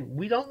 Again,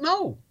 we don't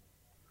know.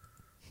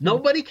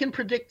 Nobody can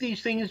predict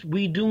these things.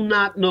 We do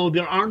not know.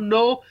 There are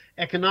no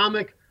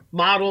economic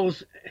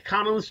models.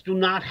 Economists do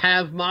not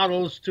have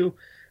models to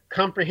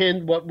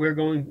comprehend what we're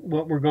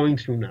going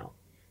through now,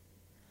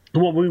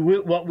 what we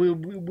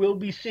will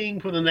be seeing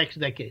for the next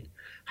decade.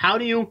 How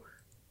do you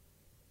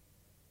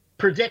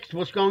predict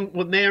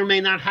what may or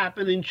may not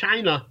happen in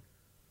China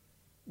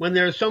when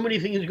there are so many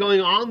things going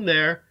on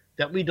there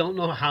that we don't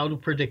know how to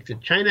predict it?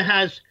 China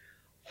has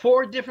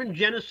 4 different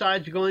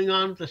genocides going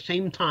on at the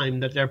same time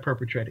that they're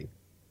perpetrating.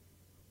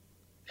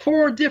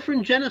 4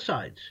 different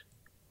genocides.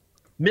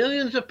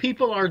 Millions of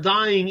people are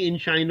dying in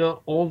China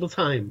all the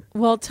time.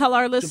 Well, tell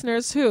our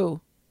listeners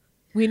who.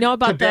 We know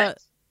about Tibet,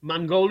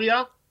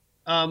 Mongolia,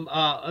 the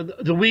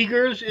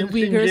Uyghurs in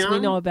Xinjiang, we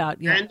know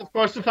about, yeah. And of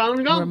course the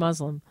Falun Gong. We're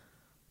Muslim.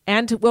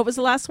 And what was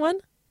the last one?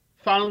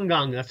 Falun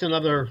Gong. That's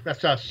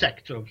a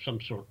sect of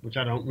some sort, which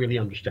I don't really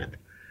understand.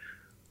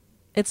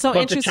 It's so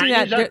interesting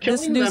that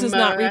this news is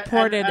not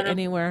reported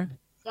anywhere.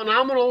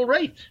 Phenomenal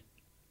rate.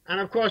 And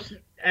of course,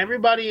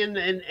 everybody in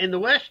the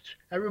West,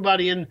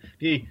 everybody in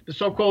the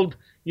so-called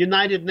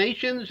United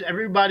Nations,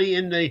 everybody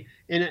in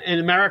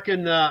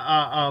American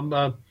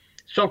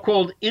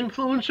so-called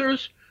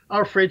influencers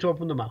are afraid to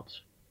open their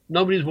mouths.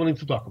 Nobody's willing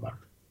to talk about it.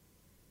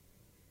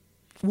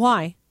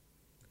 Why?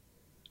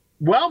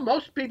 Well,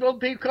 most people,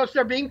 because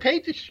they're being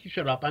paid to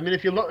shut up. I mean,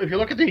 if you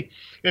look at the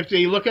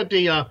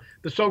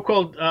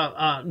so-called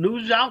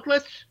news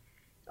outlets,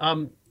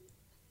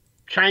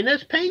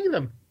 China's paying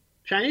them.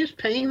 China's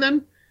paying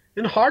them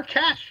in hard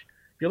cash.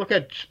 If you look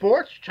at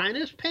sports,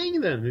 China's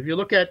paying them. If you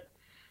look at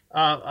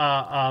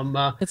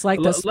it's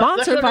like the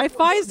sponsored by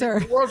Pfizer,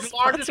 the world's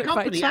largest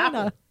company,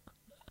 China.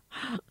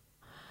 Apple.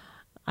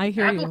 I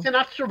hear you. Apple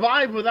cannot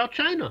survive without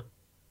China.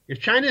 If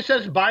China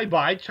says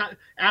bye-bye,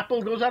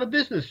 Apple goes out of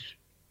business.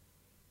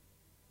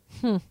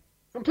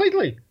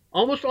 Completely.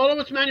 Almost all of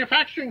its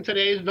manufacturing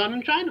today is done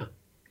in China.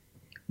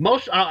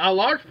 A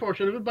large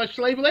portion of it by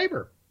slave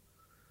labor.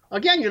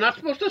 Again, you're not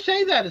supposed to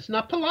say that. It's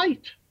not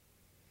polite.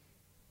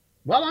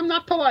 Well, I'm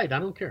not polite. I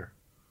don't care.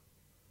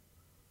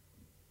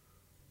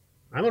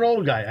 I'm an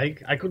old guy.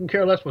 I couldn't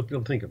care less what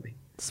people think of me.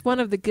 It's one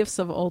of the gifts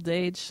of old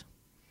age.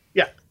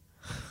 Yeah.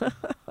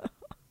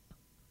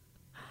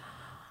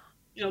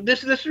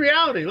 This is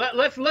reality.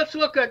 Let's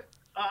look at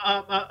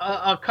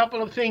a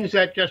couple of things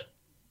that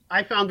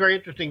I found very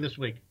interesting this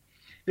week.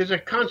 There's a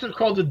concept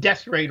called the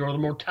death rate or the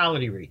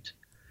mortality rate,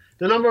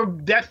 the number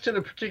of deaths in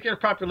a particular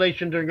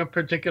population during a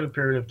particular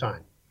period of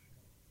time.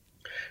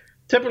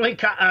 Typically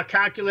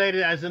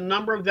calculated as the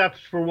number of deaths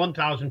for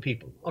 1,000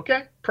 people,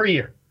 okay, per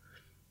year.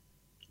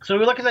 So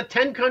we look at the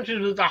 10 countries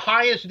with the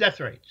highest death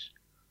rates.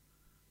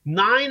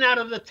 9 out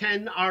of the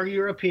 10 are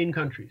European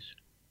countries.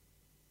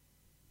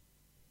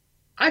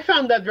 I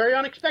found that very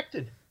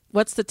unexpected.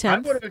 What's the 10th? I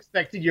would have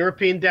expected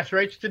European death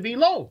rates to be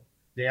low.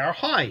 They are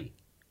high.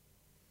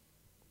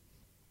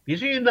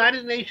 These are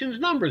United Nations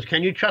numbers.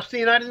 Can you trust the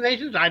United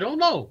Nations? I don't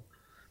know.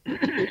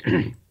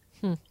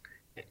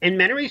 In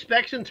many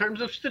respects, in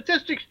terms of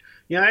statistics,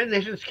 the United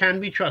Nations can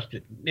be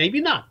trusted. Maybe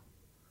not.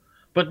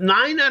 But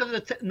 9 out of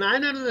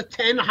the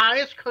 10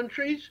 highest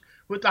countries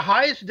with the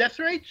highest death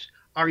rates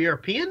are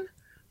European.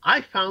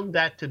 I found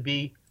that to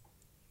be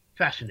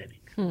fascinating.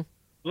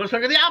 Let's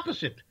look at the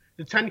opposite.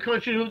 The 10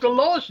 countries with the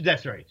lowest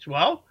death rates.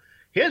 Well,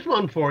 here's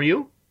one for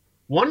you.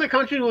 One of the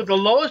countries with the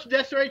lowest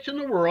death rates in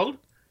the world,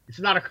 it's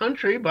not a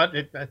country, but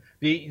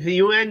the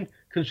UN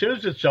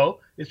considers it so,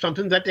 is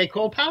something that they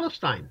call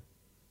Palestine.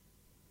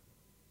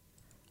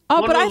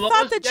 Oh, but I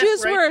thought the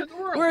Jews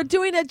were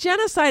doing a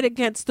genocide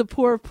against the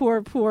poor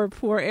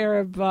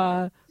Arab.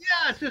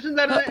 Yes, isn't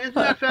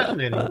that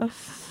fascinating?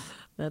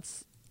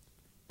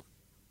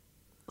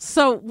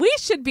 So we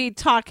should be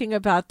talking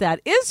about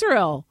that.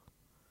 Israel.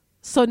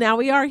 So now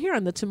we are here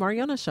on the Tamar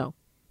Yona Show.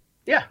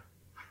 Yeah.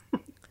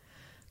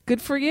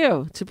 Good for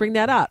you to bring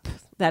that up.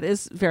 That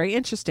is very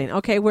interesting.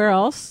 Okay, where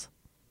else?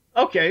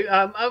 Okay.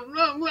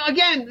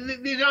 Again,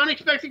 these are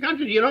unexpected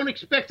countries. You don't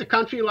expect a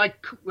country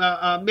like,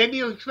 maybe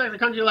you expect a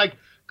country like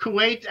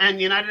Kuwait and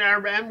the United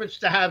Arab Emirates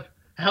to have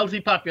a healthy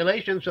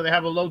population, so they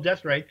have a low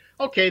death rate.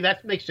 Okay,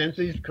 that makes sense.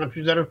 These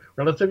countries that are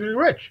relatively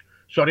rich.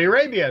 Saudi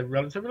Arabia,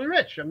 relatively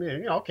rich. I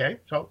mean, okay.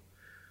 So,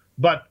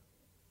 but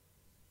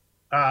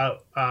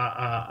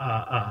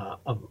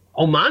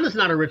Oman is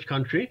not a rich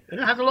country, and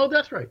it has a low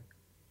death rate.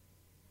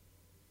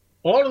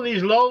 All of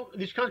these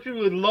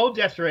countries with low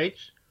death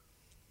rates,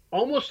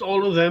 almost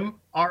all of them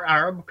are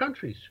Arab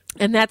countries.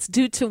 And that's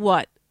due to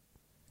what?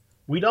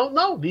 We don't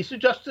know. These are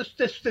just the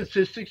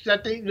statistics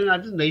that the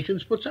United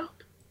Nations puts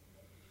out.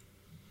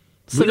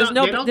 So there's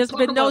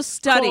been no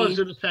study. Cause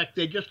and effect.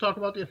 They just talk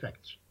about the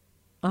effects.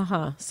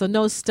 So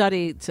no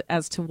study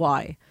as to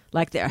why,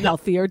 like their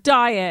healthier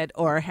diet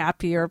or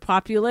happier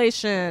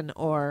population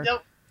or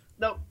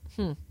no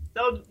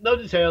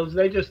details.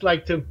 They just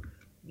like to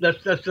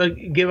let's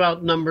give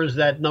out numbers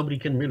that nobody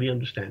can really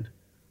understand.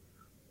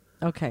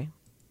 Okay,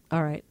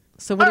 all right.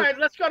 So all right,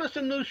 let's go to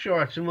some news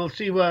shorts and we'll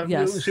see where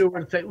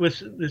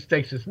this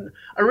takes us.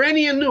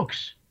 Iranian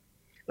nukes.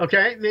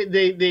 Okay,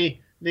 the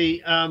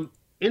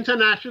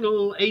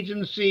international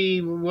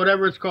agency,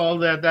 whatever it's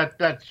called,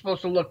 that's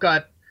supposed to look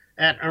at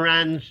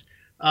Iran's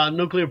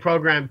nuclear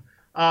program,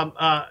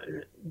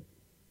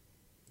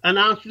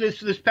 announced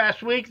this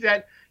past week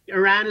that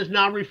Iran is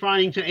now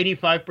refining to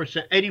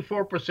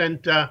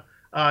 84%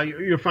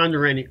 refined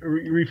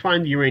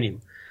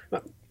uranium.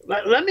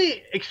 Let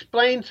me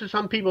explain to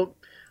some people.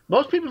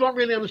 Most people don't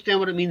really understand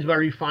what it means by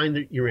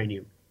refined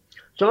uranium.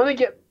 So let me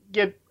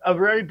get a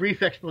very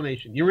brief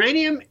explanation.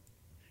 Uranium,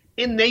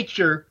 in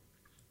nature,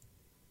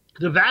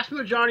 the vast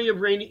majority of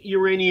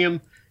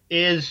uranium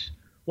is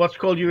what's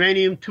called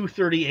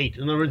uranium-238.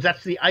 In other words,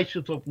 that's the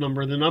isotope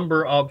number, the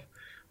number of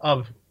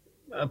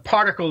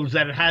particles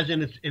that it has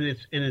in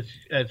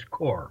its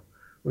core.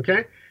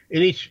 Okay,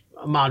 in each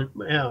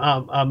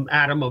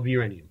atom of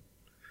uranium.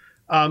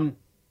 The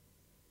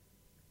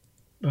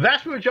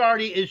vast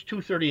majority is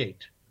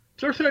 238.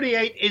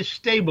 238 is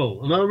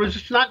stable. In other words,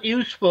 it's not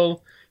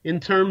useful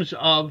in terms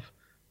of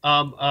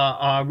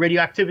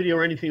radioactivity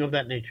or anything of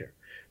that nature.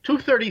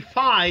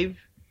 235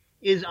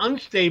 is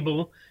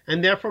unstable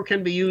and therefore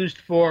can be used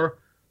for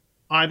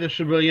either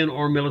civilian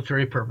or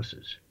military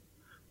purposes.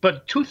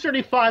 But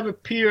 235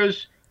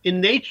 appears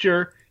in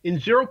nature in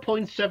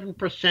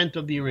 0.7%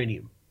 of the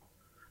uranium.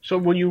 So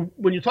when you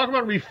talk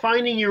about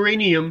refining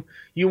uranium,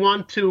 you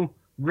want to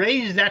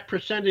raise that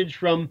percentage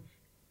from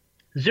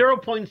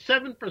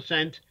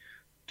 0.7%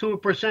 to a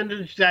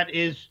percentage that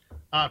is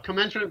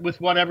commensurate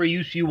with whatever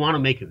use you want to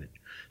make of it.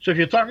 So if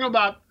you're talking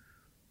about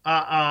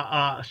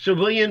a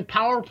civilian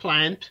power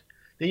plant,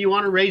 then you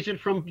want to raise it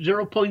from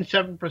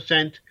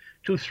 0.7%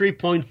 to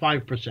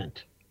 3.5%.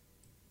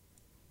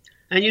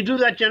 And you do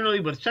that generally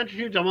with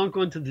centrifuge. I won't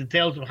go into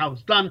details of how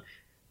it's done.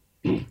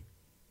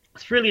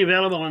 It's freely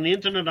available on the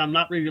internet. I'm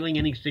not revealing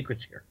any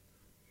secrets here.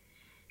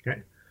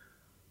 Okay.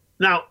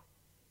 Now,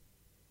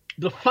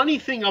 the funny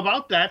thing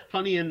about that,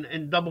 funny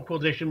in double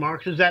quotation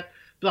marks, is that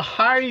the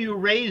higher you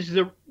raise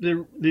the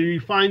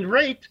refined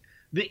rate,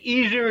 the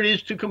easier it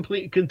is to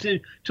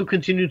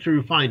continue to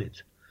refine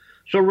it.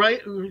 So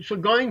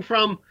going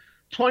from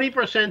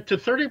 20% to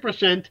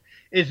 30%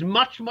 is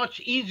much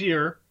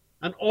easier,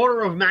 an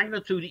order of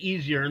magnitude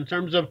easier in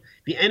terms of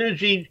the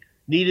energy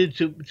needed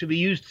to be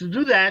used to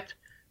do that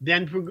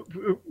than,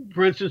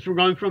 for instance, we're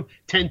going from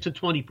 10 to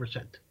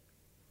 20%.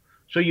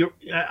 So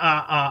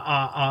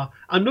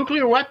a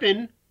nuclear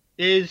weapon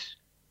is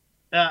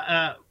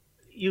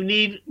you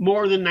need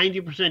more than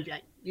 90%.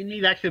 You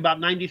need actually about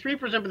 93%,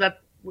 but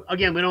that,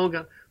 again, we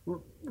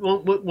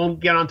won't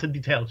get onto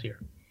details here.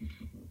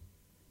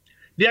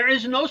 There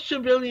is no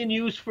civilian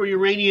use for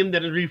uranium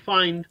that is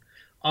refined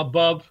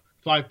above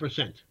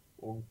 5%,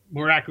 or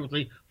more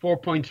accurately,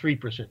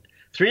 4.3%.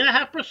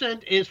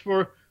 3.5% is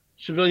for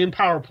civilian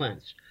power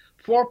plants.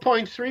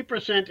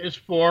 4.3% is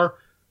for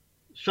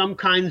some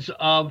kinds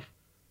of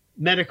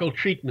medical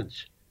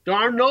treatments. There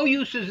are no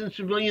uses in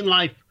civilian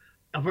life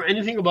for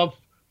anything above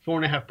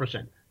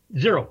 4.5%.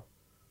 Zero.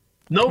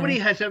 Nobody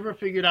has ever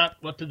figured out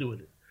what to do with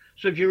it.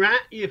 So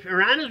if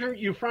Iran is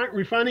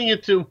refining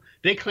it to,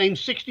 they claim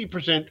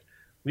 60%,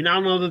 we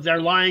now know that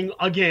they're lying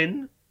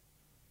again.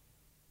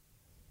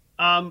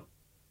 And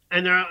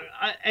there are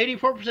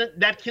 84%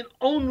 that can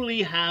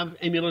only have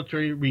a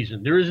military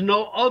reason. There is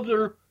no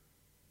other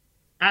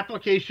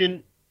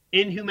application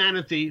in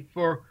humanity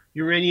for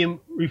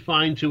uranium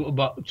refined to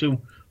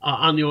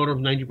on the order of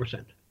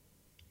 90%.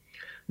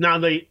 Now,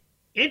 the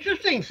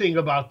interesting thing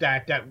about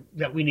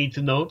that we need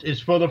to note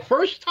is, for the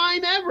first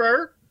time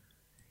ever,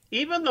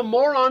 even the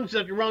morons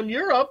that run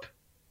Europe,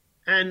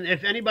 and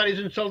if anybody's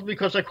insulted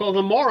because I call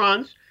them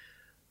morons,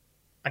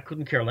 I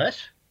couldn't care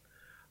less.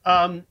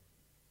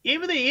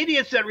 Even the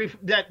idiots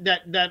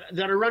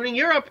that are running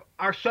Europe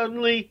are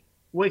suddenly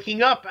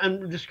waking up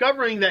and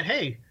discovering that,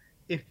 hey,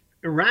 if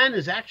Iran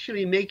is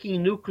actually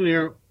making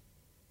nuclear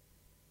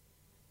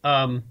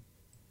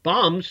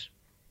bombs,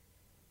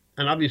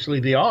 and obviously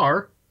they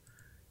are,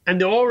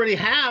 and they already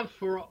have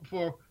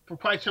for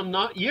quite some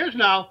years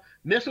now,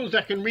 missiles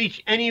that can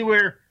reach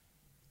anywhere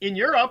in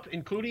Europe,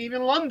 including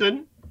even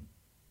London,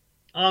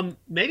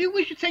 maybe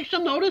we should take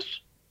some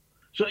notice.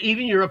 So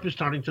even Europe is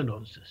starting to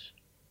notice this.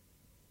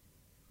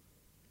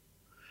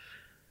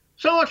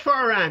 So much for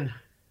Iran.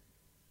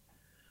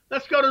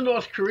 Let's go to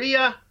North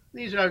Korea.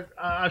 These are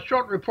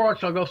short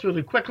reports. I'll go through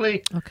them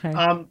quickly. Okay.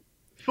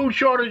 Food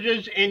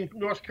shortages in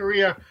North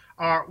Korea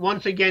are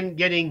once again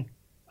getting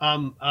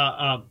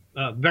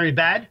very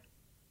bad.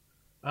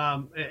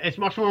 It's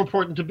much more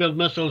important to build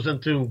missiles than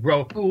to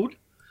grow food.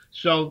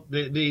 So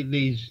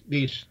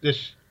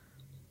this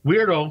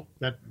weirdo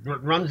that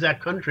runs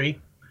that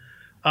country,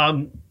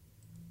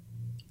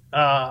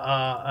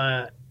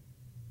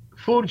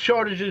 food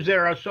shortages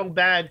there are so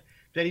bad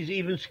that he's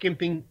even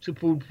skimping to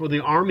food for the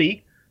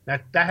army.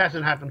 That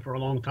hasn't happened for a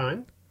long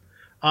time.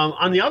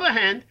 On the other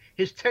hand,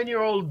 his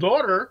 10-year-old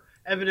daughter,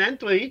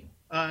 evidently,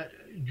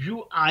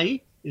 Ju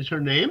Ai is her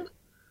name,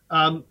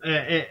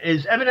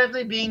 is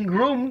evidently being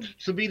groomed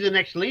to be the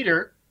next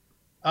leader.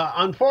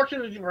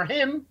 Unfortunately for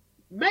him,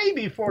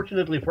 maybe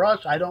fortunately for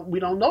us, we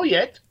don't know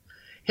yet.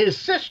 His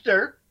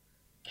sister,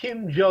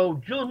 Kim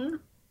Jo-jun,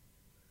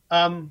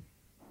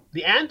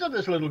 the aunt of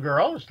this little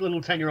girl, this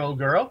little 10-year-old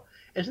girl,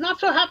 is not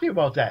so happy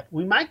about that.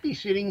 We might be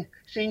seeing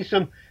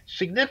some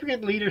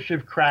significant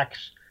leadership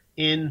cracks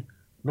in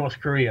North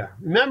Korea.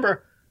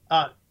 Remember,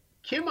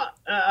 Kim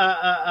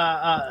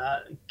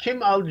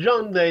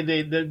Il-jung,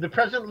 the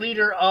present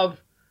leader of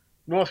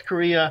North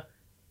Korea,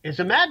 is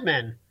a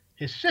madman.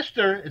 His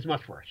sister is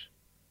much worse.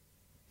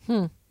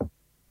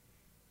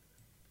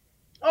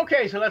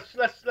 Okay, so let's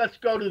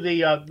go to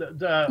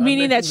the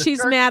meaning that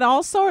she's mad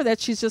also, or that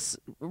she's just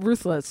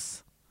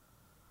ruthless.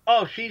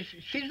 Oh, she's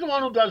the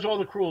one who does all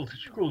the cruel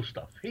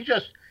stuff. He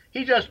just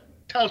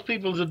tells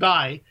people to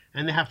die,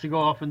 and they have to go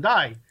off and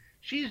die.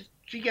 She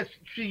gets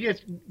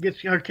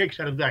her kicks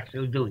out of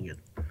actually doing it.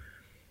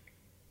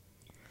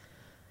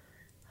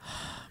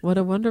 What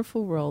a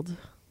wonderful world!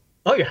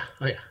 Oh yeah.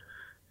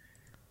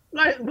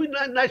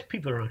 Nice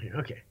people around here.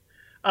 Okay.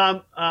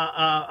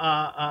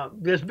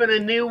 There's been a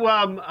new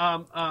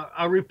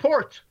a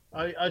report,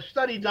 a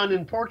study done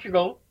in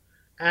Portugal.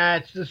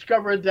 It's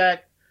discovered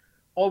that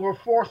over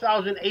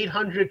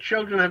 4,800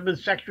 children have been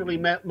sexually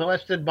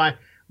molested by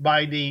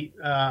the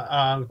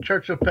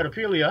Church of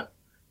Pedophilia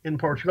in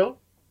Portugal.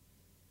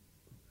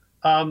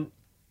 The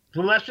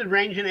molested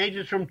range in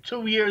ages from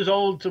 2 years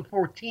old to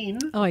 14.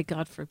 Oh,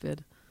 God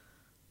forbid.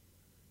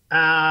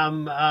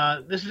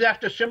 This is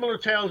after similar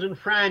tales in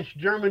France,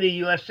 Germany,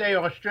 USA,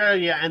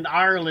 Australia, and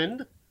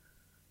Ireland.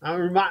 I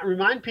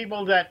remind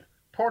people that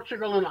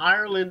Portugal and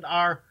Ireland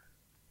are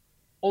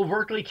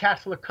overtly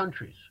Catholic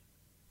countries.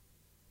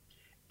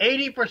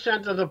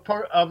 80% of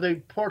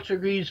the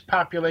Portuguese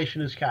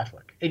population is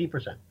Catholic.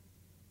 80%.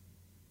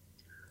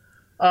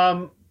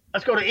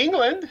 Let's go to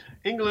England.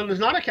 England is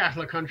not a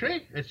Catholic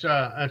country. It's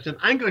an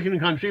Anglican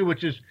country,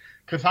 which is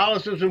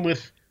Catholicism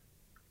with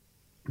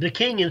the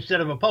king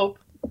instead of a pope.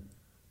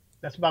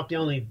 That's about the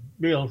only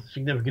real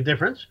significant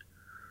difference.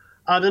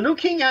 The new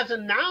king has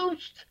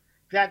announced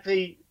that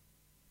the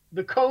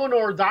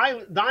Kohinoor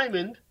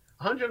diamond,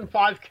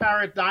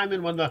 105-carat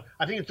diamond,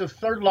 I think it's the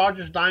third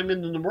largest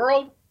diamond in the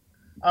world,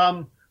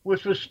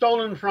 which was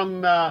stolen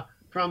from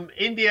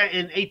India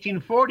in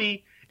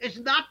 1840, is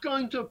not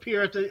going to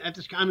appear at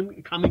this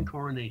coming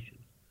coronation.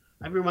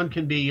 Everyone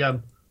can be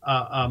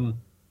calm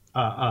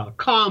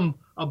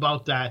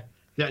about that.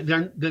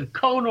 The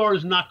Kohinoor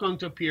is not going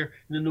to appear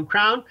in the new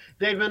crown.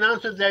 They've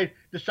announced that they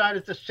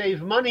decided to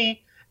save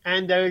money,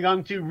 and they're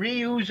going to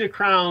reuse a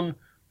crown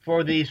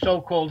for the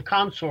so-called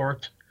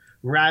consort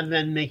rather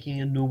than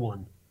making a new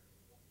one.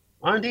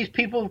 Aren't these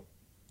people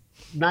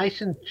nice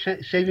and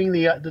saving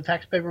the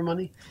taxpayer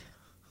money?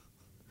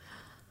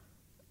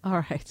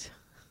 All right.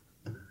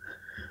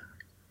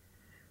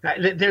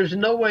 There's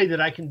no way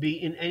that I can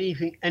be in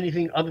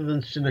anything other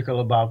than cynical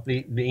about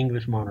the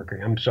English monarchy.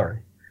 I'm sorry.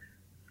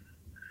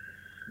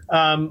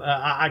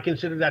 I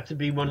consider that to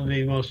be one of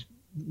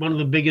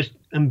the biggest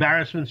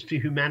embarrassments to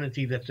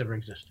humanity that's ever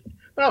existed.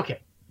 But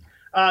okay,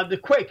 the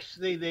quakes,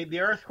 the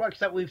earthquakes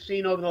that we've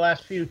seen over the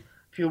last few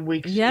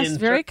weeks. Yes,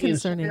 very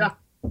concerning.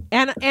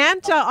 And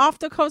off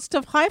the coast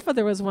of Haifa,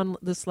 there was one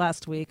this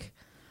last week.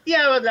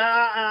 Yeah,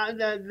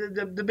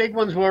 the big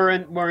ones were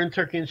in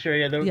Turkey and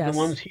Syria. The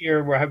ones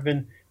here have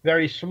been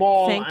very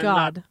small. Thank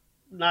God.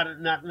 Not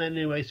in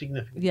any way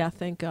significant. Yeah,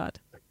 thank God.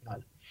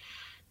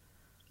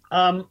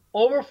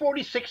 Over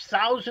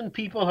 46,000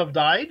 people have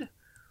died.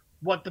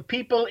 What the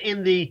people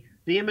in the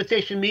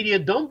imitation media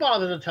don't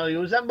bother to tell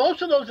you is that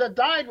most of those that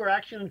died were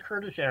actually in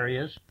Kurdish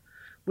areas,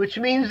 which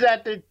means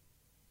that the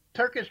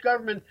Turkish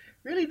government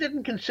really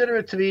didn't consider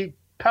it to be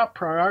top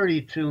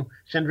priority to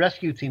send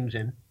rescue teams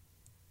in.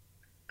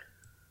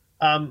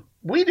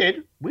 We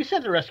did. We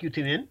sent a rescue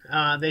team in.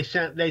 They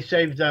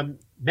saved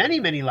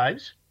many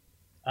lives,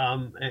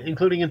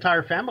 including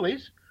entire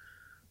families.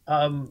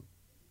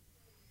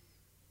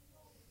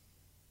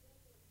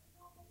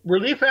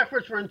 Relief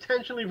efforts were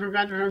intentionally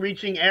prevented from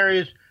reaching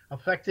areas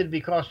affected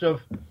because of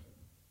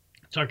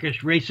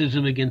Turkish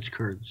racism against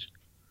Kurds.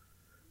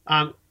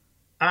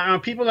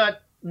 People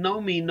that know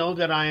me know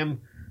that I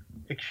am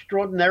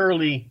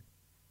extraordinarily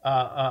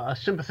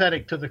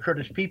sympathetic to the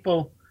Kurdish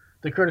people.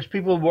 The Kurdish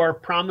people were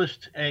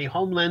promised a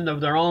homeland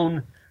of their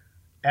own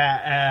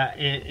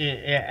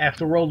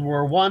after World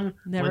War I,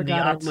 when the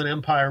Ottoman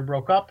Empire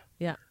broke up.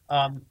 Yeah.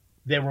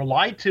 They were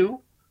lied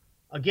to,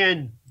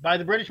 again, by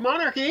the British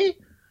monarchy.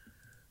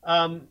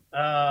 And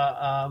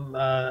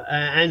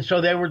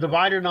so they were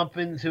divided up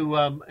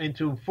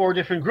into 4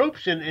 different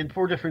groups in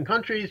 4 different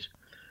countries,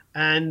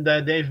 and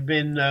they've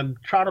been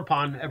trod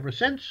upon ever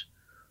since.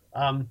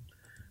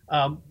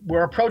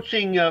 We're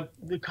approaching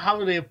the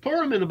holiday of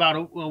Purim in about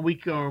a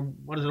week, or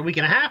a week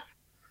and a half.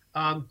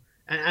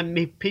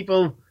 And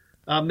people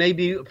may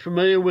be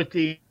familiar with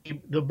the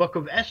book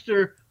of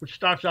Esther, which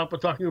starts out by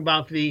talking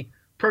about the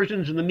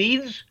Persians and the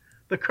Medes.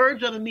 The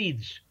Kurds are the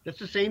Medes. That's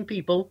the same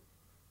people.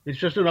 It's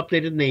just an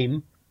updated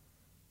name.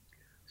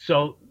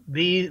 So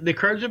the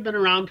Kurds have been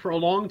around for a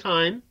long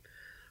time.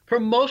 For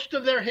most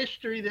of their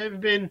history, they've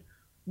been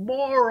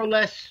more or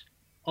less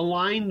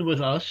aligned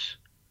with us.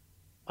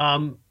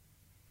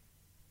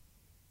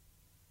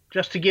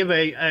 Just to give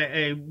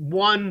a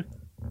one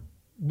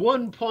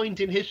point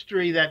in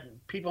history that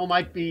people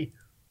might be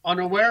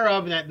unaware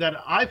of, that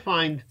I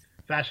find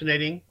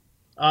fascinating.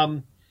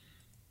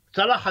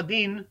 Salah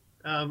ad-Din,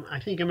 I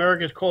think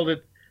America's called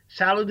it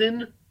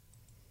Saladin,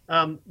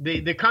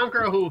 the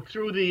conqueror who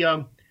threw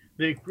the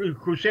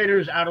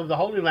Crusaders out of the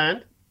Holy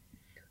Land.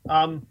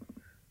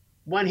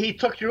 When he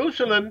took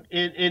Jerusalem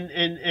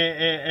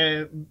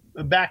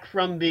back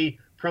from the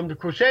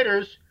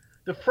Crusaders,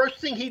 the first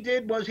thing he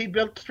did was he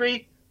built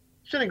 3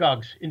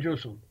 synagogues in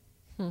Jerusalem,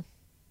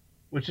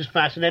 which is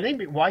fascinating.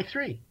 But why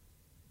 3?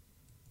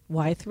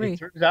 Why 3? It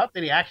turns out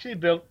that he actually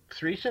built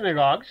 3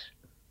 synagogues: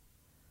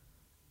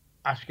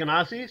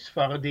 Ashkenazi,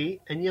 Sephardi,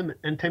 and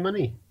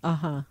Taimani.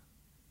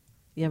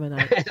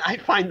 Yemenite. And I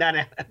find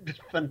that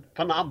just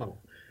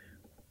phenomenal.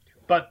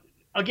 But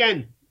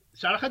again,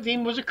 Salah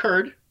ad-Din was a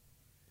Kurd,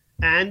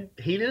 and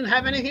he didn't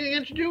have anything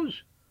against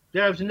Jews.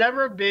 There has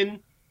never been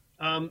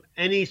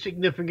any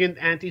significant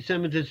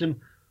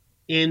anti-Semitism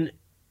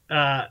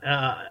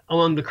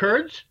among the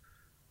Kurds.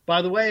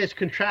 By the way, as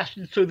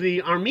contrasted to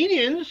the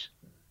Armenians,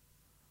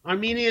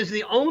 Armenia is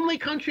the only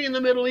country in the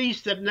Middle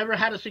East that never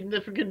had a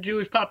significant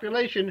Jewish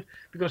population,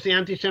 because the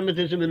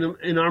anti-Semitism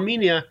in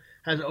Armenia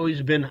has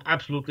always been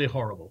absolutely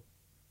horrible.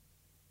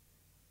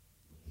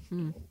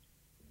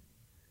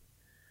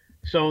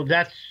 So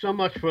that's so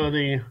much for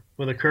the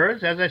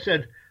Kurds. As I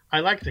said,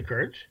 I like the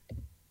Kurds,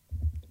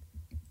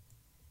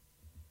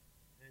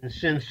 and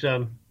since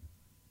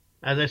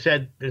as I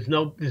said, there's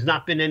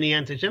not been any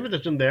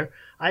anti-Semitism there,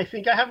 I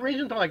think I have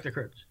reason to like the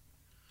Kurds.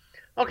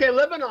 Okay,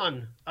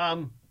 Lebanon.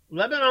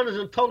 Lebanon is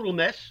a total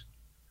mess.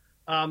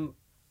 The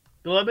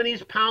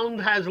Lebanese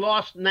pound has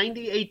lost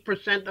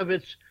 98% of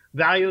its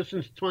value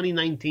since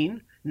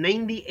 2019.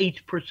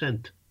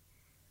 98%.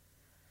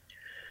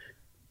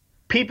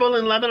 People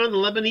in Lebanon, the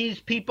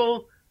Lebanese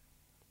people,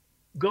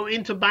 go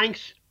into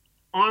banks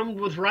armed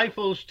with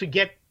rifles to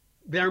get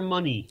their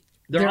money.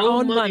 Their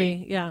own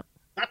money. Yeah.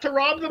 Not to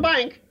rob the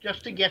bank,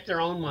 just to get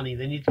their own money.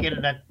 They need to get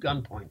it at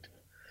gunpoint.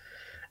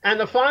 And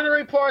the final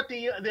report, the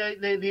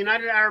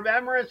United Arab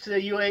Emirates,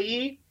 the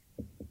UAE,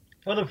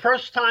 for the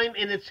first time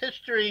in its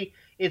history,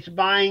 it's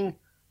buying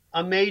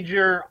a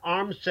major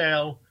arms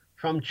sale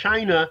from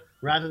China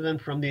rather than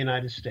from the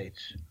United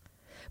States.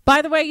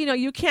 By the way,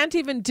 you can't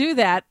even do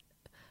that.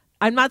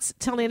 I'm not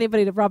telling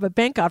anybody to rob a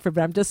bank off, but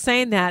I'm just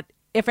saying that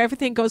if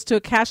everything goes to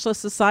a cashless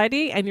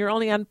society and you're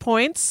only on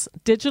points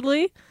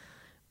digitally,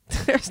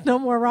 there's no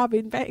more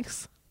robbing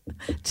banks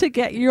to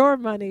get your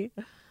money.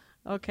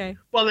 Okay.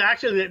 Well,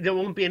 actually, there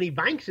won't be any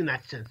banks in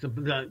that sense.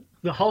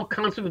 The whole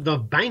concept of the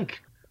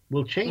bank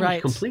will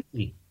change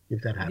completely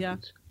if that happens. Yeah,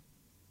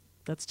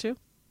 that's true.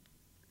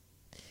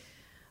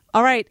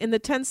 All right. In the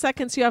 10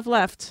 seconds you have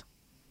left,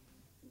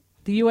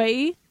 the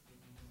UAE?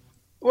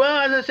 Well,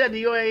 as I said,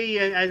 the UAE,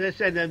 as I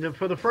said,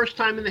 for the first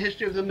time in the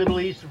history of the Middle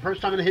East, the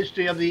first time in the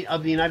history of the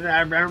United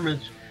Arab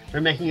Emirates,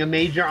 they're making a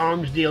major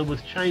arms deal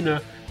with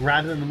China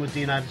rather than with the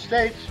United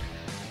States.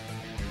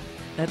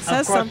 That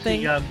says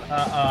something.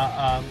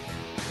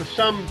 For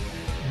some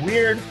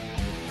weird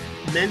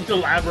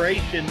mental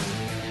aberration,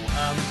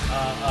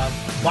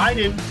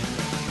 Biden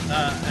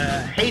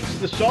hates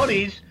the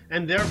Saudis,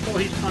 and therefore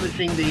he's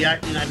punishing the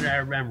United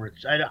Arab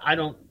Emirates. I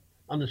don't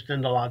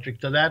understand the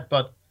logic to that,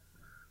 but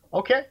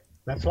okay,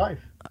 that's life.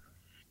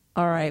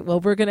 All right.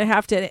 Well, we're going to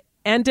have to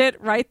end it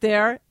right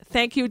there.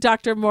 Thank you,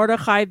 Dr.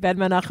 Mordechai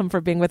Ben-Menachem, for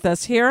being with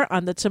us here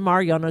on the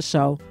Tamar Yona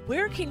Show.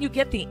 Where can you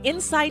get the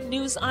inside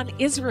news on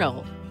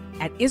Israel?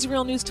 At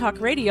Israel News Talk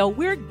Radio,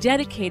 we're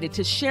dedicated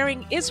to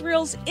sharing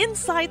Israel's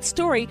inside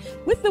story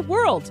with the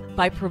world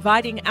by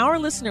providing our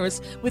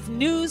listeners with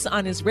news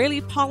on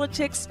Israeli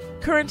politics,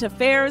 current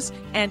affairs,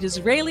 and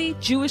Israeli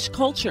Jewish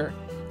culture.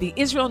 The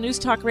Israel News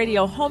Talk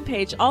Radio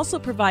homepage also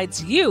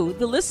provides you,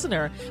 the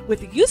listener,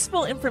 with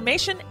useful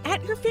information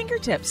at your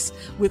fingertips,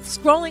 with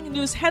scrolling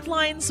news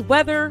headlines,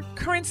 weather,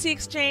 currency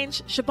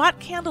exchange, Shabbat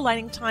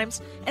candlelighting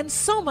times, and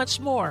so much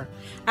more.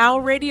 Our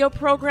radio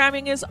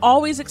programming is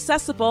always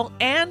accessible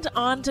and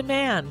on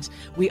demand.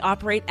 We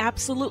operate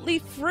absolutely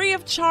free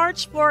of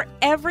charge for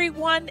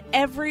everyone,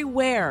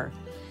 everywhere.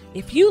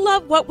 If you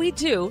love what we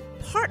do,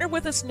 partner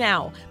with us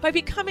now by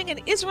becoming an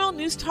Israel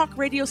News Talk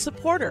Radio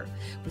supporter.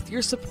 With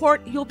your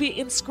support, you'll be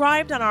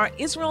inscribed on our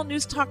Israel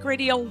News Talk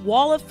Radio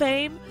Wall of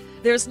Fame.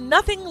 There's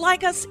nothing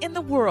like us in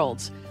the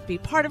world. Be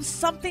part of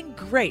something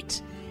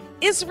great.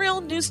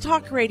 Israel News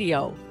Talk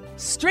Radio.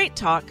 Straight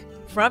talk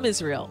from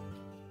Israel.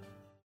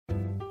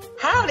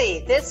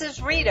 Howdy, this is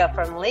Rita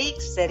from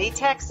League City,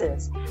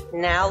 Texas,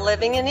 now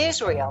living in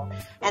Israel.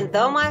 And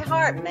though my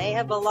heart may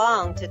have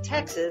belonged to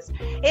Texas,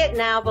 it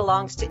now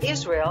belongs to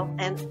Israel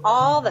and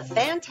all the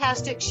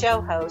fantastic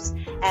show hosts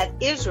at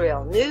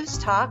Israel News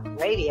Talk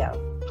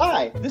Radio.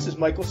 Hi, this is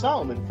Michael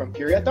Solomon from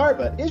Kiryat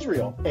Arba,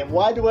 Israel. And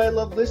why do I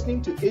love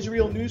listening to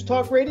Israel News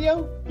Talk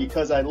Radio?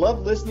 Because I love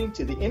listening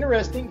to the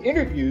interesting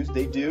interviews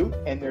they do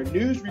and their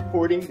news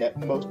reporting that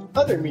most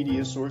other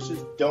media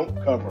sources don't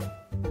cover.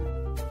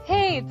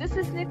 Hey, this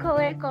is Nicole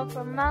Eko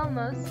from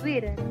Malmö,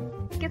 Sweden.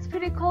 It gets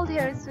pretty cold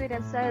here in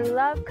Sweden, so I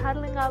love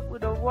cuddling up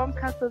with a warm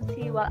cup of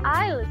tea while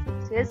I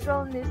listen to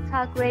Israel News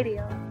Talk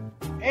Radio.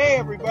 Hey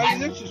everybody,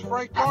 this is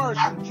Frank Morris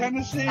from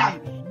Tennessee.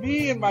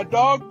 Me and my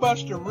dog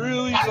Buster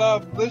really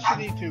love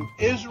listening to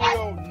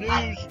Israel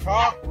News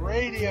Talk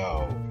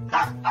Radio.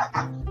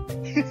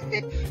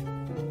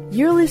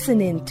 You're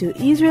listening to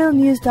Israel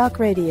News Talk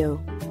Radio.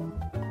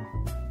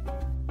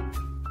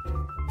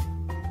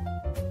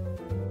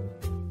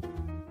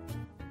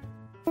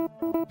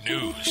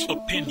 News,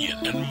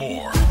 opinion, and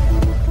more.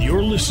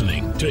 You're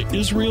listening to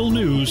Israel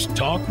News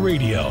Talk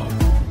Radio.